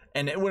 10.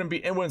 And it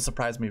wouldn't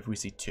surprise me if we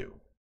see 2.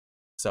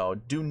 So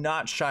do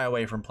not shy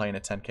away from playing a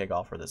 10K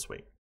golfer this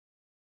week.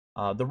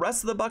 The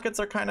rest of the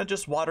buckets are kind of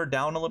just watered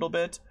down a little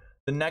bit.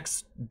 The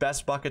next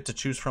best bucket to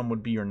choose from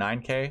would be your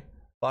 9K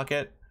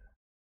bucket.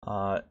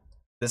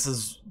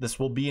 This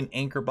will be an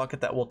anchor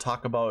bucket that we'll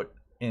talk about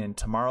in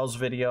tomorrow's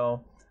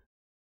video.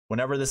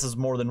 Whenever this is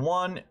more than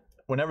 1,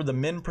 whenever the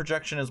min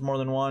projection is more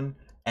than 1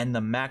 and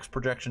the max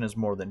projection is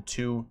more than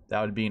 2,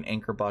 that would be an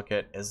anchor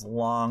bucket as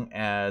long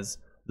as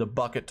the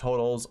bucket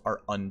totals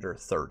are under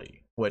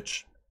 30,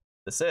 which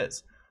this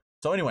is.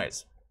 So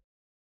anyways,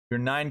 your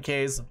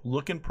 9Ks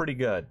looking pretty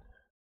good.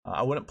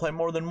 I wouldn't play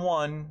more than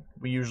 1.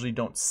 We usually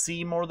don't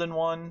see more than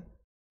 1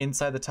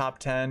 inside the top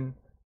 10.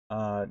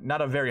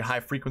 Not a very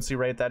high frequency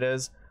rate, that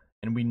is.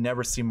 And we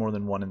never see more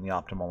than 1 in the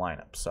optimal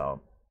lineup.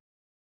 So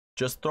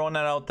just throwing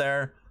that out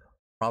there,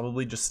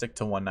 probably just stick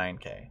to 1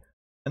 9K.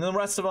 And then the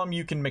rest of them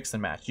you can mix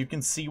and match. You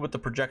can see what the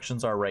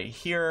projections are right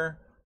here.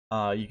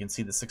 You can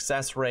see the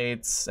success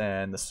rates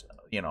and this,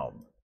 you know,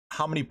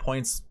 how many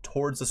points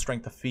towards the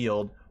strength of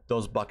field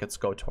those buckets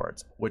go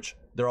towards, which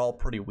they're all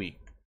pretty weak.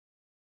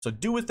 So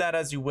do with that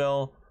as you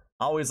will.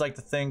 I always like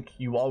to think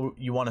you want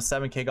a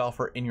 7K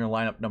golfer in your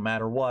lineup no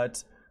matter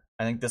what.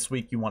 I think this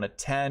week you want a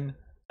 10,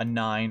 a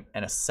 9,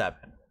 and a 7.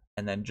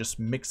 And then just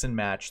mix and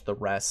match the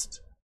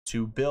rest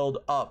to build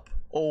up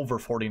over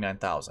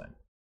 49,000.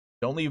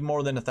 Don't leave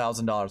more than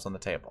 $1,000 on the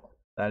table.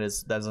 That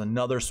is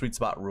another sweet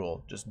spot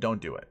rule. Just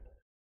don't do it.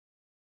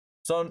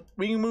 So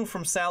we can move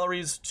from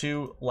salaries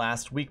to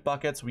last week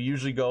buckets. We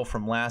usually go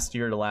from last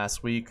year to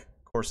last week,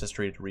 course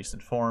history to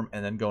recent form,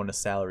 and then go into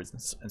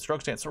salaries and stroke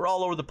stance. So we're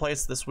all over the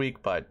place this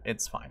week, but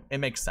it's fine. It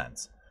makes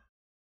sense.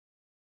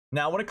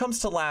 Now, when it comes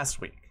to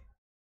last week,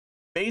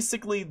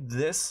 basically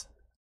these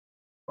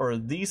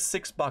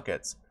 6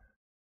 buckets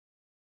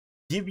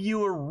give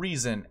you a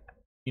reason,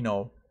 you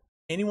know,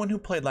 anyone who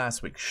played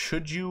last week,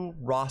 should you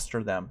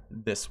roster them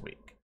this week?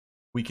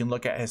 We can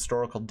look at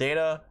historical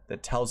data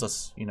that tells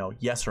us, you know,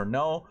 yes or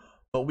no,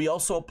 but we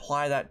also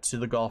apply that to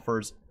the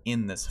golfers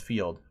in this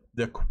field,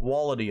 the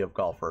quality of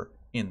golfer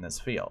in this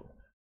field.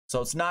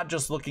 So it's not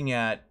just looking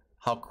at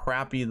how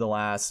crappy the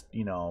last,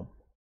 you know,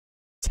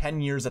 10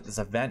 years at this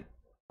event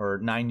or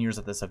 9 years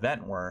at this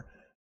event were.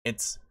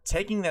 It's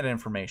taking that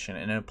information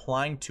and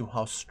applying to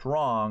how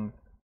strong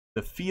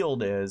the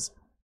field is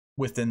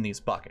within these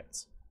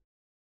buckets.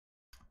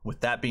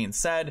 With that being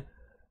said,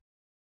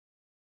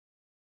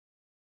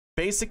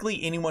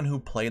 basically anyone who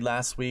played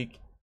last week,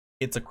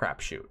 it's a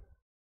crapshoot.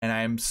 And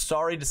I'm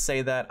sorry to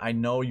say that. I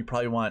know you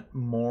probably want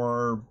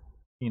more,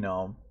 you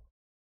know,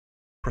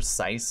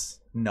 precise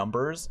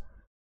numbers.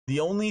 The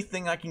only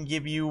thing I can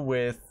give you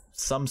with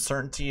some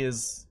certainty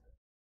is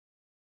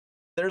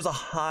there's a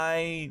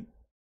high,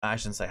 I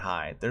shouldn't say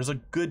high, there's a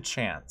good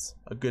chance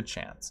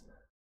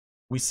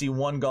we see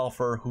one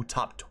golfer who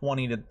topped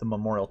 20 at the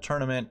Memorial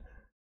Tournament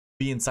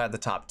be inside the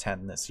top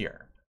 10 this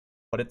year.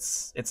 But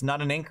it's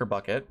not an anchor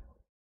bucket.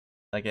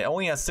 Like, it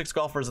only has 6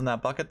 golfers in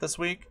that bucket this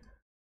week,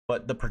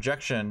 but the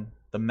projection,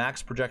 the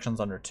max projection's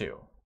under 2.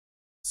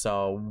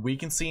 So we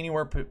can see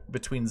anywhere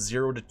between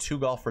 0 to 2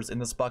 golfers in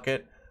this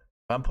bucket.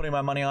 If I'm putting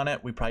my money on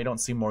it, we probably don't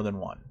see more than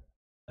 1.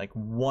 Like,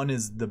 1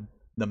 is the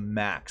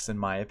max in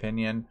my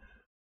opinion,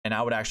 and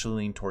I would actually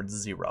lean towards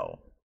 0.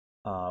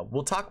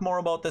 We'll talk more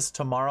about this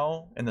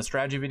tomorrow in the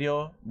strategy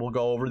video. We'll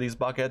go over these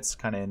buckets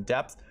kind of in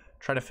depth,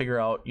 try to figure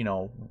out, you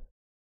know,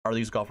 are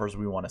these golfers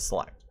we want to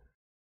select.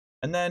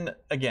 And then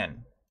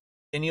again,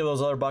 any of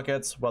those other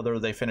buckets, whether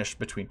they finish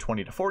between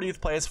 20 to 40th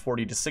place,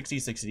 40 to 60,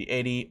 60 to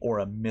 80, or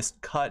a missed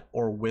cut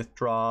or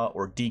withdraw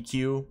or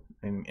DQ,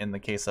 in the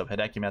case of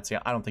Hideki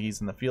Matsuyama, I don't think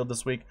he's in the field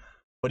this week.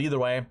 But either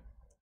way,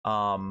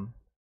 all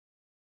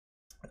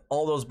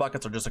those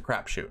buckets are just a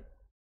crapshoot.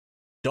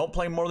 Don't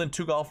play more than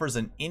 2 golfers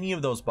in any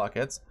of those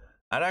buckets.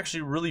 I'd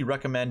actually really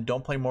recommend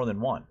don't play more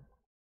than 1.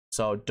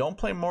 So don't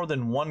play more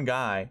than 1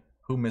 guy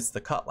who missed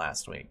the cut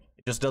last week.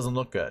 It just doesn't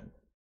look good.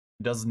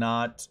 It does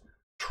not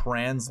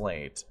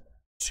translate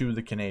to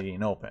the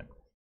Canadian Open.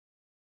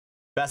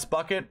 Best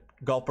bucket,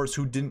 golfers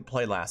who didn't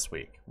play last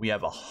week. We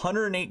have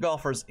 108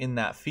 golfers in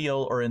that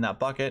field or in that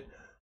bucket,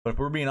 but if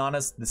we're being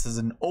honest, this is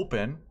an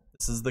open.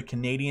 This is the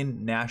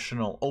Canadian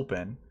National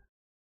Open.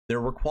 There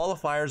were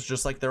qualifiers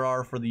just like there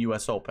are for the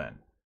US Open.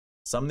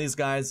 Some of these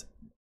guys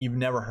you've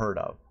never heard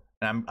of,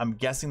 and I'm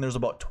guessing there's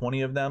about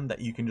 20 of them that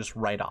you can just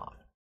write off,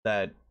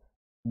 that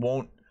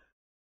won't,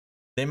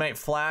 they might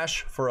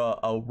flash for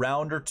a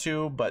round or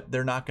 2, but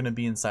they're not going to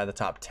be inside the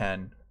top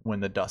 10 when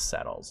the dust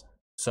settles.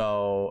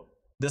 So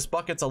this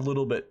bucket's a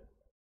little bit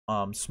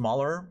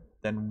smaller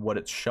than what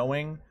it's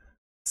showing.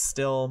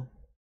 Still,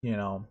 you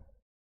know,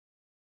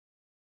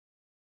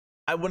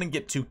 I wouldn't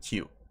get too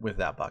cute with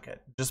that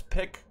bucket. Just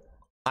pick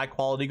high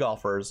quality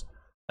golfers,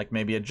 like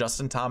maybe a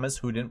Justin Thomas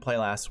who didn't play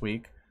last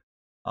week,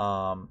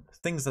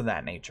 things of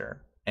that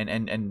nature,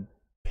 and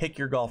pick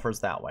your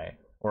golfers that way,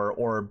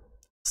 or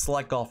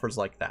select golfers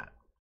like that.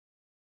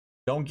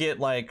 Don't get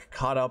like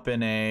caught up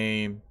in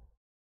a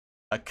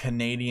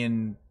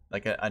Canadian,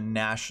 like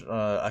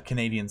a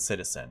Canadian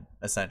citizen,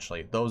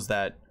 essentially, those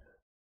that,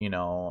 you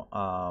know,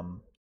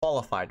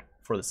 qualified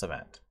for this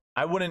event.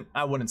 I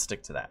wouldn't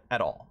stick to that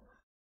at all.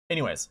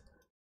 Anyways,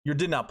 your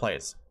did not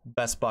plays,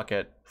 best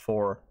bucket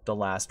for the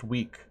last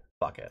week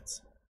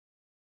buckets.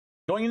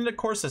 Going into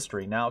course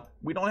history, now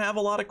we don't have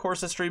a lot of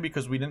course history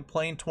because we didn't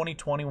play in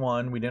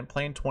 2021, we didn't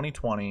play in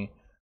 2020.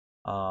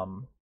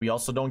 We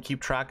also don't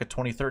keep track of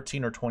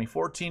 2013 or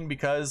 2014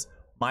 because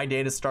my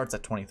data starts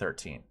at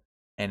 2013.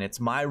 And it's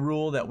my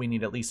rule that we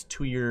need at least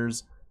 2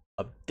 years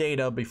of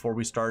data before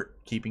we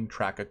start keeping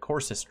track of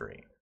course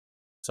history.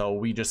 So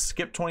we just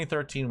skip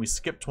 2013, we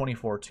skip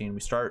 2014, we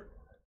start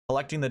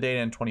collecting the data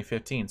in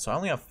 2015. So I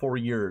only have 4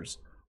 years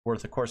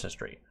worth of course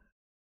history.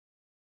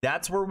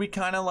 That's where we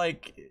kind of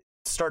like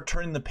start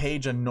turning the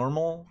page on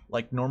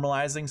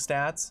normalizing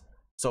stats.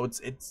 So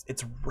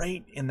it's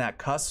right in that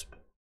cusp.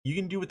 You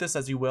can do with this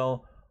as you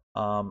will.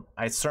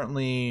 I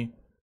certainly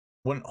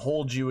wouldn't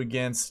hold you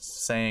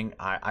against saying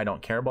I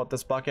don't care about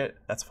this bucket.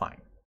 That's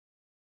fine,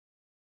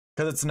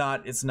 because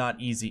it's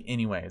not easy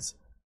anyways.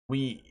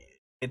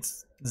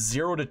 It's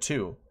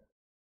 0-2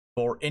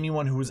 for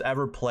anyone who's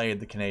ever played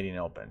the Canadian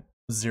Open.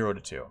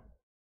 0-2.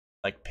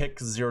 Like, pick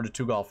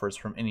 0-2 golfers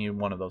from any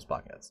one of those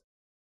buckets.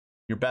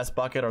 Your best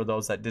bucket are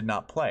those that did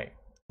not play,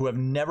 who have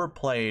never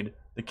played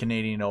the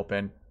Canadian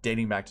Open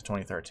dating back to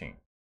 2013.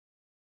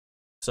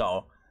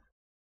 So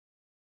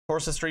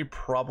course history,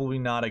 probably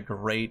not a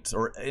great,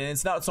 or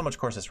it's not so much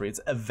course history, it's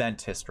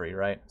event history,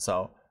 right?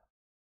 So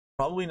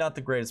probably not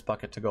the greatest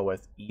bucket to go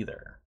with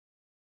either,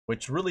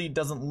 which really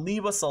doesn't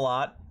leave us a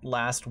lot.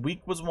 Last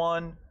week was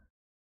one.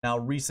 Now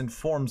recent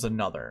form's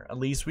another. At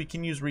least we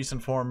can use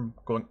recent form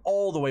going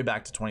all the way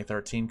back to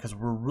 2013, because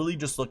we're really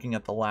just looking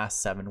at the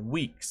last 7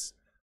 weeks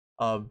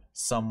of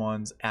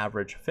someone's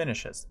average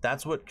finishes.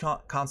 That's what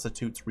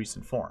constitutes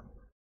recent form.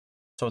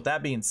 So with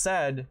that being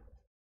said,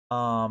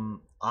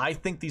 I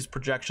think these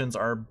projections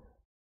are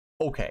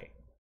okay.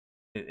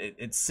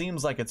 It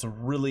seems like it's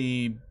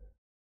really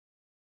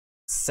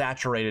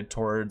saturated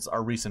towards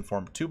our recent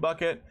form 2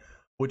 bucket,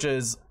 which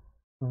is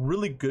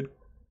really good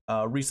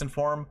recent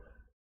form,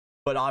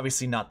 but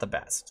obviously not the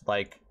best.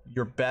 Like,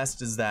 your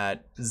best is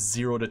that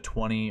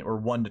 0-20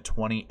 or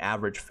 1-20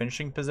 average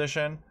finishing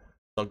position.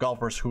 So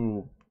golfers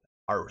who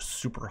are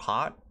super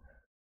hot.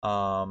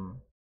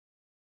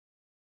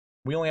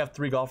 We only have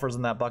 3 golfers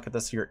in that bucket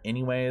this year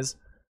anyways,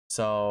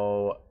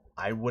 so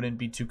I wouldn't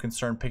be too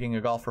concerned picking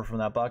a golfer from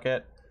that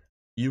bucket.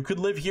 You could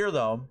live here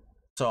though,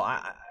 so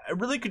I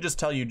really could just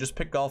tell you, just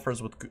pick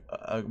golfers with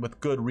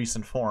good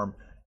recent form,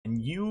 and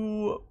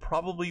you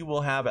probably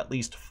will have at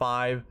least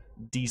 5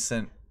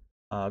 decent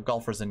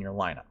golfers in your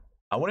lineup.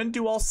 I wouldn't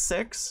do all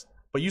 6,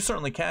 but you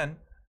certainly can,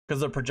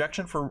 because the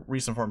projection for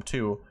recent form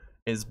 2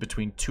 is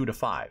between 2 to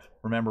 5.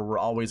 Remember, we're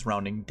always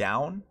rounding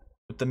down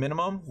with the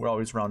minimum, we're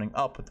always rounding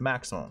up with the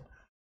maximum.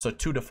 So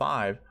 2 to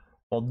 5.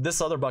 Well,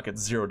 this other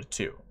bucket's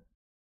 0-2.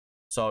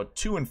 So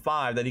 2 and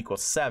 5, that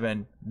equals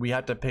 7. We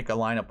have to pick a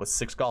lineup with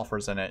 6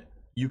 golfers in it.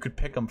 You could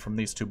pick them from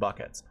these 2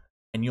 buckets,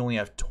 and you only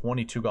have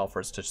 22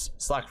 golfers to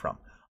select from.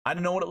 I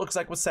don't know what it looks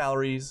like with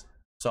salaries,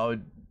 so,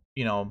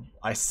 you know,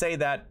 I say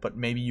that, but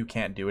maybe you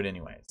can't do it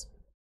anyways.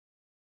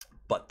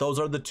 But those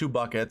are the 2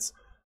 buckets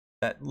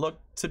that look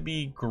to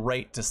be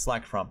great to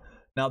select from.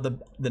 Now,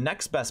 the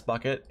next best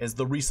bucket is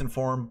the recent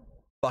form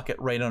bucket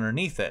right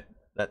underneath it,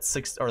 that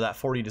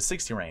 40 to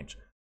 60 range.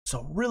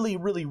 So really,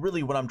 really,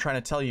 really what I'm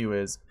trying to tell you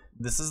is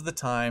this is the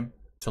time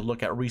to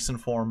look at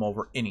recent form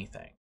over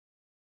anything.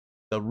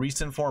 The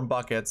recent form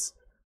buckets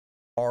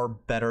are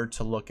better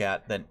to look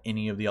at than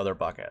any of the other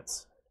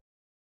buckets.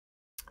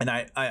 And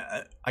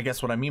I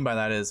guess what I mean by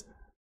that is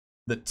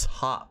the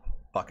top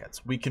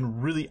buckets. We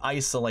can really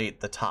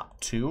isolate the top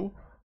 2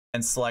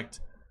 and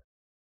select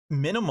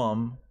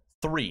minimum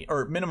 3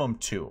 or minimum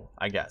 2,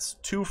 I guess.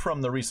 2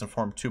 from the recent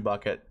form 2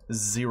 bucket,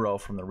 0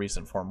 from the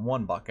recent form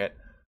 1 bucket.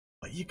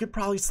 But you could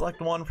probably select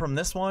 1 from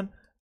this one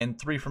and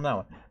 3 from that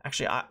one.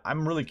 Actually,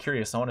 I'm really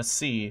curious. I want to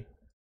see,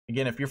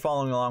 again, if you're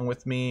following along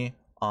with me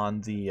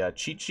on the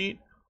cheat sheet,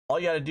 all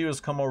you got to do is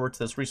come over to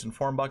this recent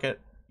form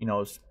bucket, you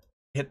know,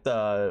 hit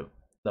the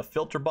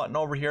filter button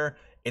over here.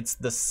 It's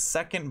the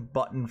second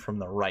button from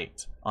the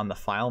right on the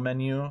file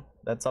menu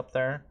that's up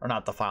there. Or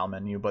not the file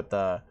menu, but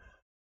the,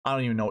 I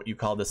don't even know what you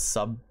call this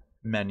sub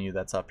menu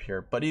that's up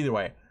here. But either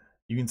way,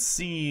 you can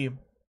see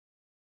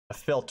a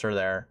filter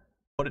there.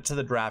 Put it to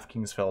the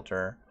DraftKings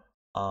filter,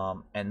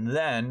 and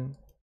then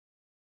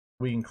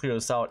we can clear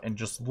this out and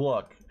just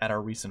look at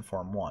our recent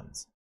form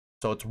 1s.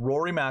 So it's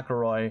Rory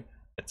McIlroy,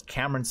 it's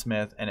Cameron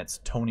Smith, and it's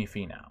Tony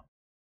Finau.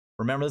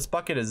 Remember, this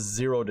bucket is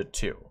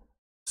 0-2,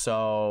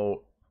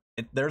 so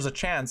there's a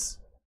chance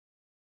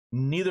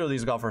neither of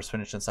these golfers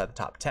finish inside the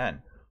top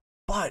 10.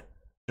 But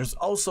there's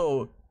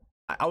also,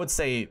 I would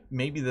say,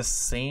 maybe the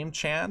same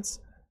chance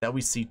that we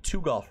see 2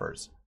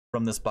 golfers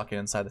from this bucket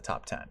inside the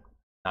top 10.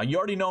 Now, you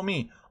already know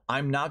me.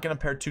 I'm not going to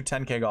pair 2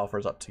 10K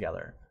golfers up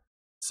together.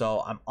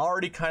 So I'm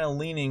already kind of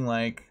leaning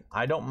like,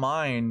 I don't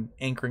mind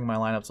anchoring my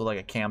lineups with like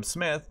a Cam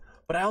Smith,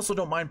 but I also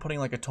don't mind putting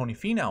like a Tony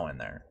Finau in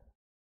there.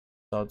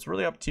 So it's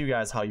really up to you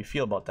guys how you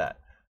feel about that.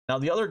 Now,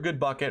 the other good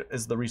bucket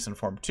is the recent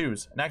form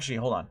 2s. And actually,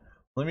 hold on.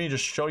 Let me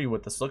just show you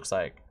what this looks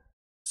like.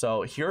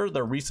 So here are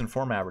the recent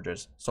form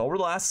averages. So over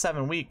the last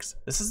 7 weeks,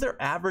 this is their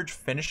average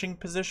finishing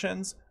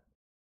positions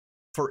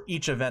for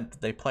each event that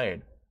they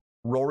played.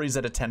 Rory's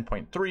at a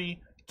 10.3.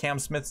 Cam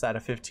Smith's at a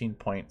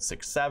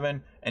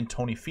 15.67, and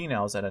Tony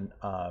Finau's at a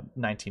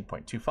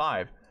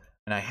 19.25.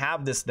 And I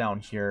have this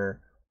down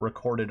here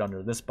recorded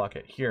under this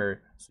bucket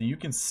here, so you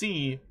can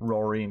see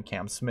Rory and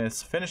Cam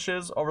Smith's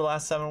finishes over the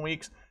last 7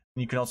 weeks,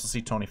 and you can also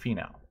see Tony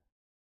Finau.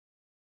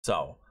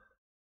 So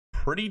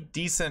pretty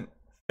decent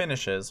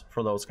finishes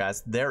for those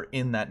guys. They're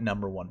in that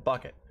number 1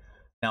 bucket.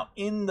 Now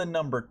in the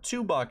number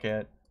 2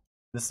 bucket,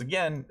 this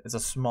again is a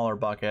smaller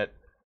bucket.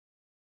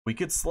 We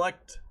could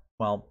select,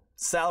 well,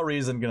 salary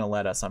isn't going to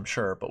let us, I'm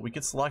sure, but we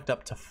could select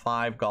up to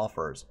 5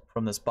 golfers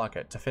from this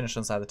bucket to finish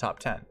inside the top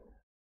 10.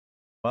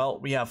 Well,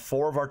 we have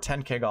 4 of our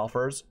 10K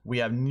golfers. We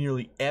have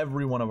nearly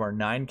every one of our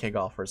 9K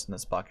golfers in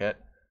this bucket.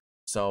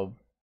 So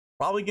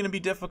probably going to be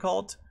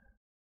difficult.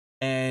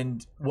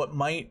 And what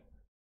might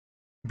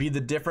be the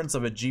difference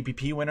of a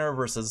GPP winner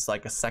versus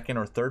like a second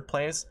or third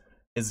place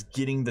is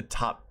getting the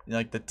top,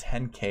 like the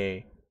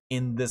 10K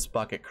in this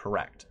bucket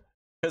correct.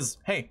 Because,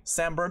 hey,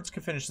 Sam Burns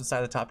could finish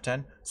inside the top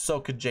 10. So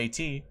could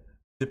JT.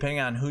 Depending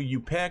on who you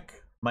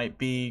pick, might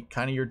be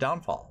kind of your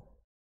downfall.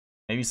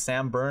 Maybe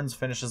Sam Burns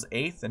finishes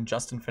 8th and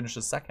Justin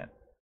finishes 2nd.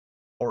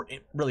 Or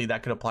really,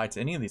 that could apply to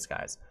any of these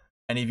guys.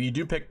 And if you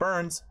do pick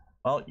Burns,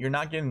 well, you're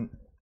not getting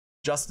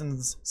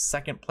Justin's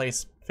 2nd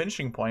place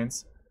finishing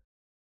points.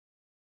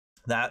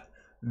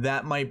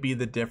 That might be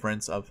the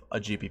difference of a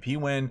GPP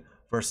win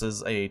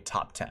versus a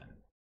top 10,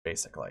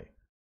 basically.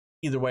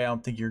 Either way, I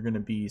don't think you're going to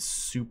be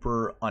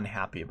super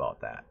unhappy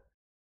about that.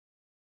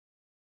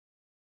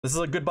 This is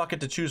a good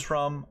bucket to choose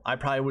from. I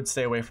probably would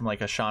stay away from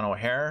like a Sean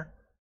O'Hare.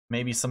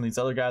 Maybe some of these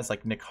other guys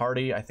like Nick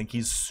Hardy. I think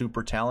he's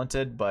super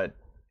talented, but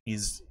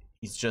he's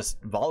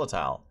just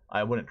volatile.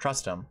 I wouldn't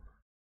trust him.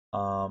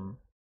 The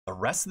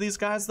rest of these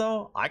guys,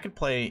 though, I could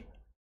play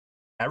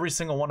every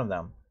single one of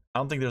them. I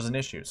don't think there's an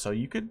issue. So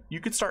you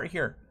could start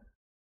here.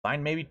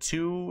 Find maybe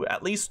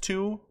at least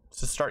two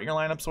to start your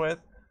lineups with,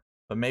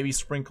 but maybe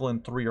sprinkle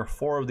in 3 or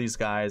 4 of these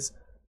guys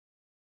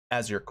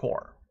as your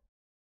core.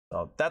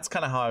 So that's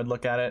kind of how I'd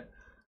look at it.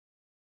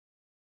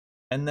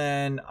 And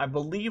then I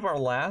believe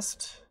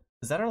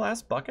is that our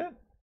last bucket?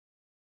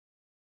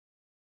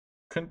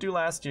 Couldn't do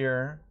last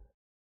year.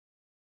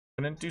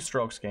 Couldn't do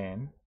strokes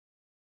gained.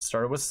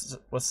 Started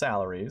with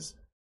salaries.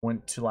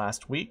 Went to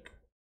last week.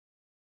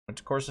 Went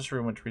to course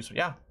history. Went to research.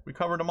 Yeah, we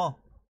covered them all.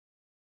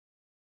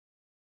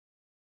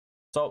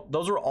 So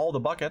those are all the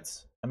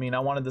buckets. I mean, I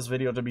wanted this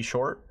video to be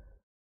short.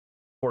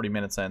 40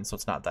 minutes in, so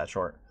it's not that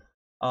short.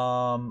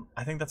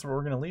 I think that's where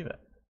we're going to leave it.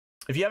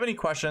 If you have any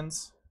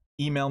questions,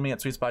 email me at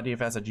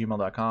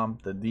SweetSpotDFS@gmail.com.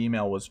 The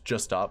email was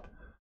just up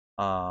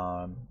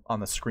on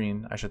the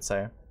screen, I should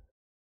say.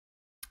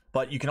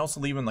 But you can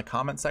also leave in the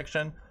comment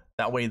section.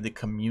 That way the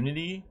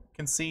community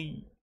can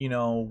see, you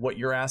know, what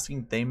you're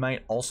asking. They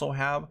might also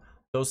have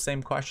those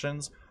same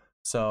questions.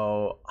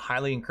 So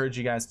highly encourage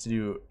you guys to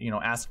do, you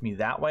know, ask me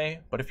that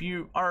way. But if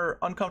you are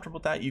uncomfortable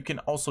with that, you can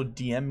also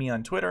DM me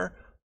on Twitter.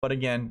 But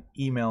again,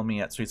 email me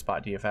at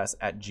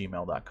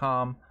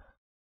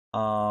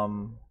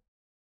SweetSpotDFS@gmail.com.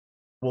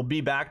 We'll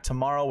be back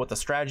tomorrow with a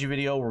strategy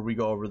video where we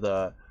go over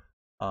the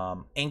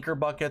anchor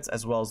buckets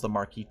as well as the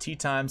marquee tee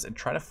times and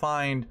try to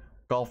find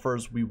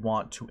golfers we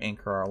want to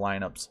anchor our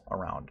lineups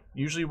around.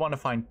 Usually want to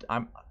find,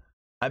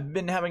 I've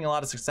been having a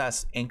lot of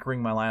success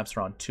anchoring my lineups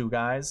around 2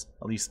 guys,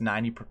 at least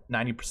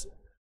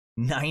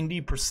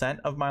 90%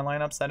 of my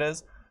lineups, that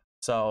is.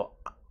 So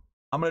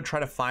I'm going to try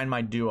to find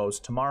my duos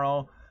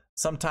tomorrow.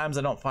 Sometimes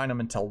I don't find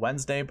them until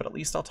Wednesday, but at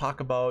least I'll talk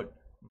about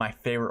my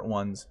favorite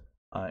ones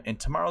in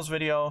tomorrow's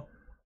video.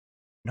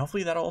 And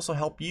hopefully that'll also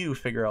help you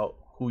figure out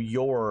who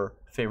your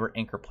favorite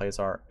anchor plays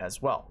are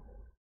as well.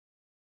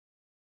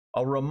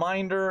 A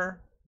reminder,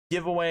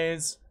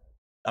 giveaways.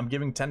 I'm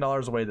giving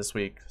 $10 away this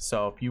week.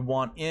 So if you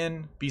want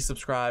in, be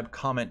subscribed,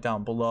 comment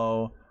down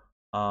below.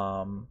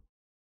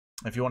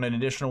 If you want an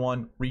additional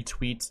one,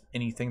 retweet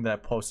anything that I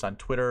post on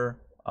Twitter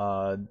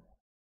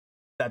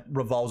that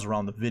revolves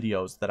around the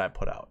videos that I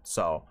put out.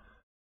 So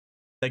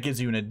that gives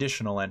you an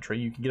additional entry.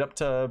 You can get up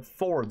to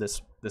 4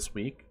 this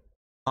week.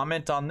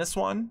 Comment on this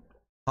one.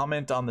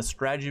 Comment on the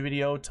strategy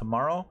video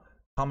tomorrow.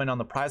 Comment on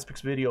the prize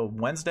picks video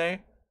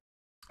Wednesday.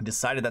 I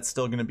decided that's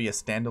still going to be a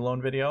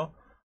standalone video.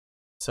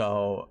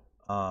 So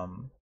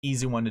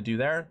easy one to do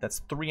there.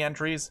 That's 3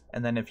 entries.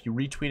 And then if you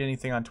retweet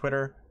anything on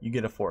Twitter, you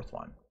get a 4th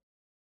one.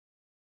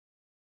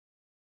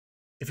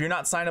 If you're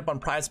not signed up on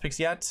prize picks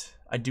yet,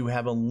 I do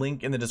have a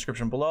link in the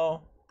description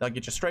below. That'll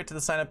get you straight to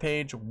the sign up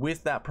page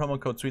with that promo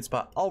code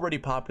SweetSpot already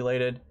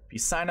populated. If you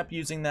sign up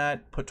using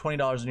that, put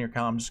 $20 in your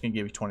account, I'm just going to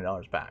give you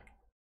 $20 back.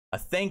 A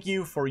thank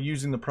you for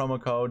using the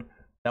promo code.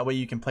 That way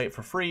you can play it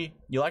for free.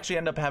 You'll actually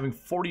end up having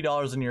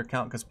 $40 in your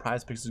account because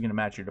prize picks is going to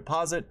match your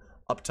deposit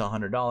up to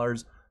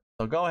 $100.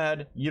 So go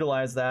ahead,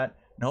 utilize that,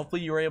 and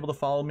hopefully you were able to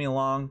follow me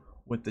along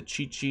with the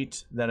cheat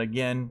sheet that,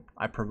 again,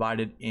 I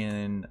provided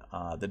in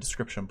the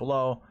description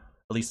below,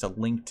 at least a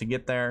link to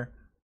get there.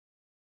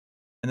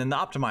 And then the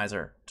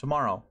optimizer,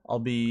 tomorrow, I'll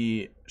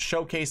be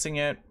showcasing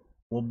it.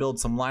 We'll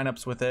build some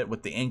lineups with it,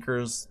 with the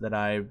anchors that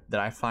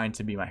I find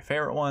to be my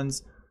favorite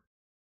ones. If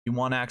you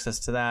want access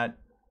to that,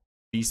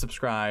 be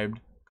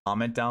subscribed,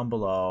 comment down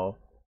below,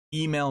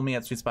 email me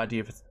at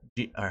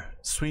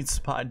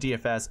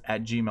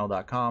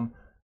SweetSpotDFS@gmail.com.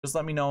 Just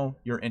let me know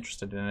you're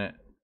interested in it.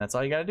 That's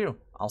all you gotta do.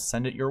 I'll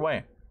send it your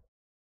way.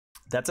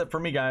 That's it for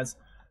me, guys.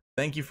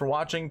 Thank you for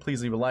watching.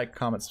 Please leave a like,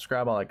 comment,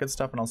 subscribe, all that good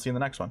stuff, and I'll see you in the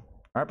next one.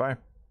 All right, bye.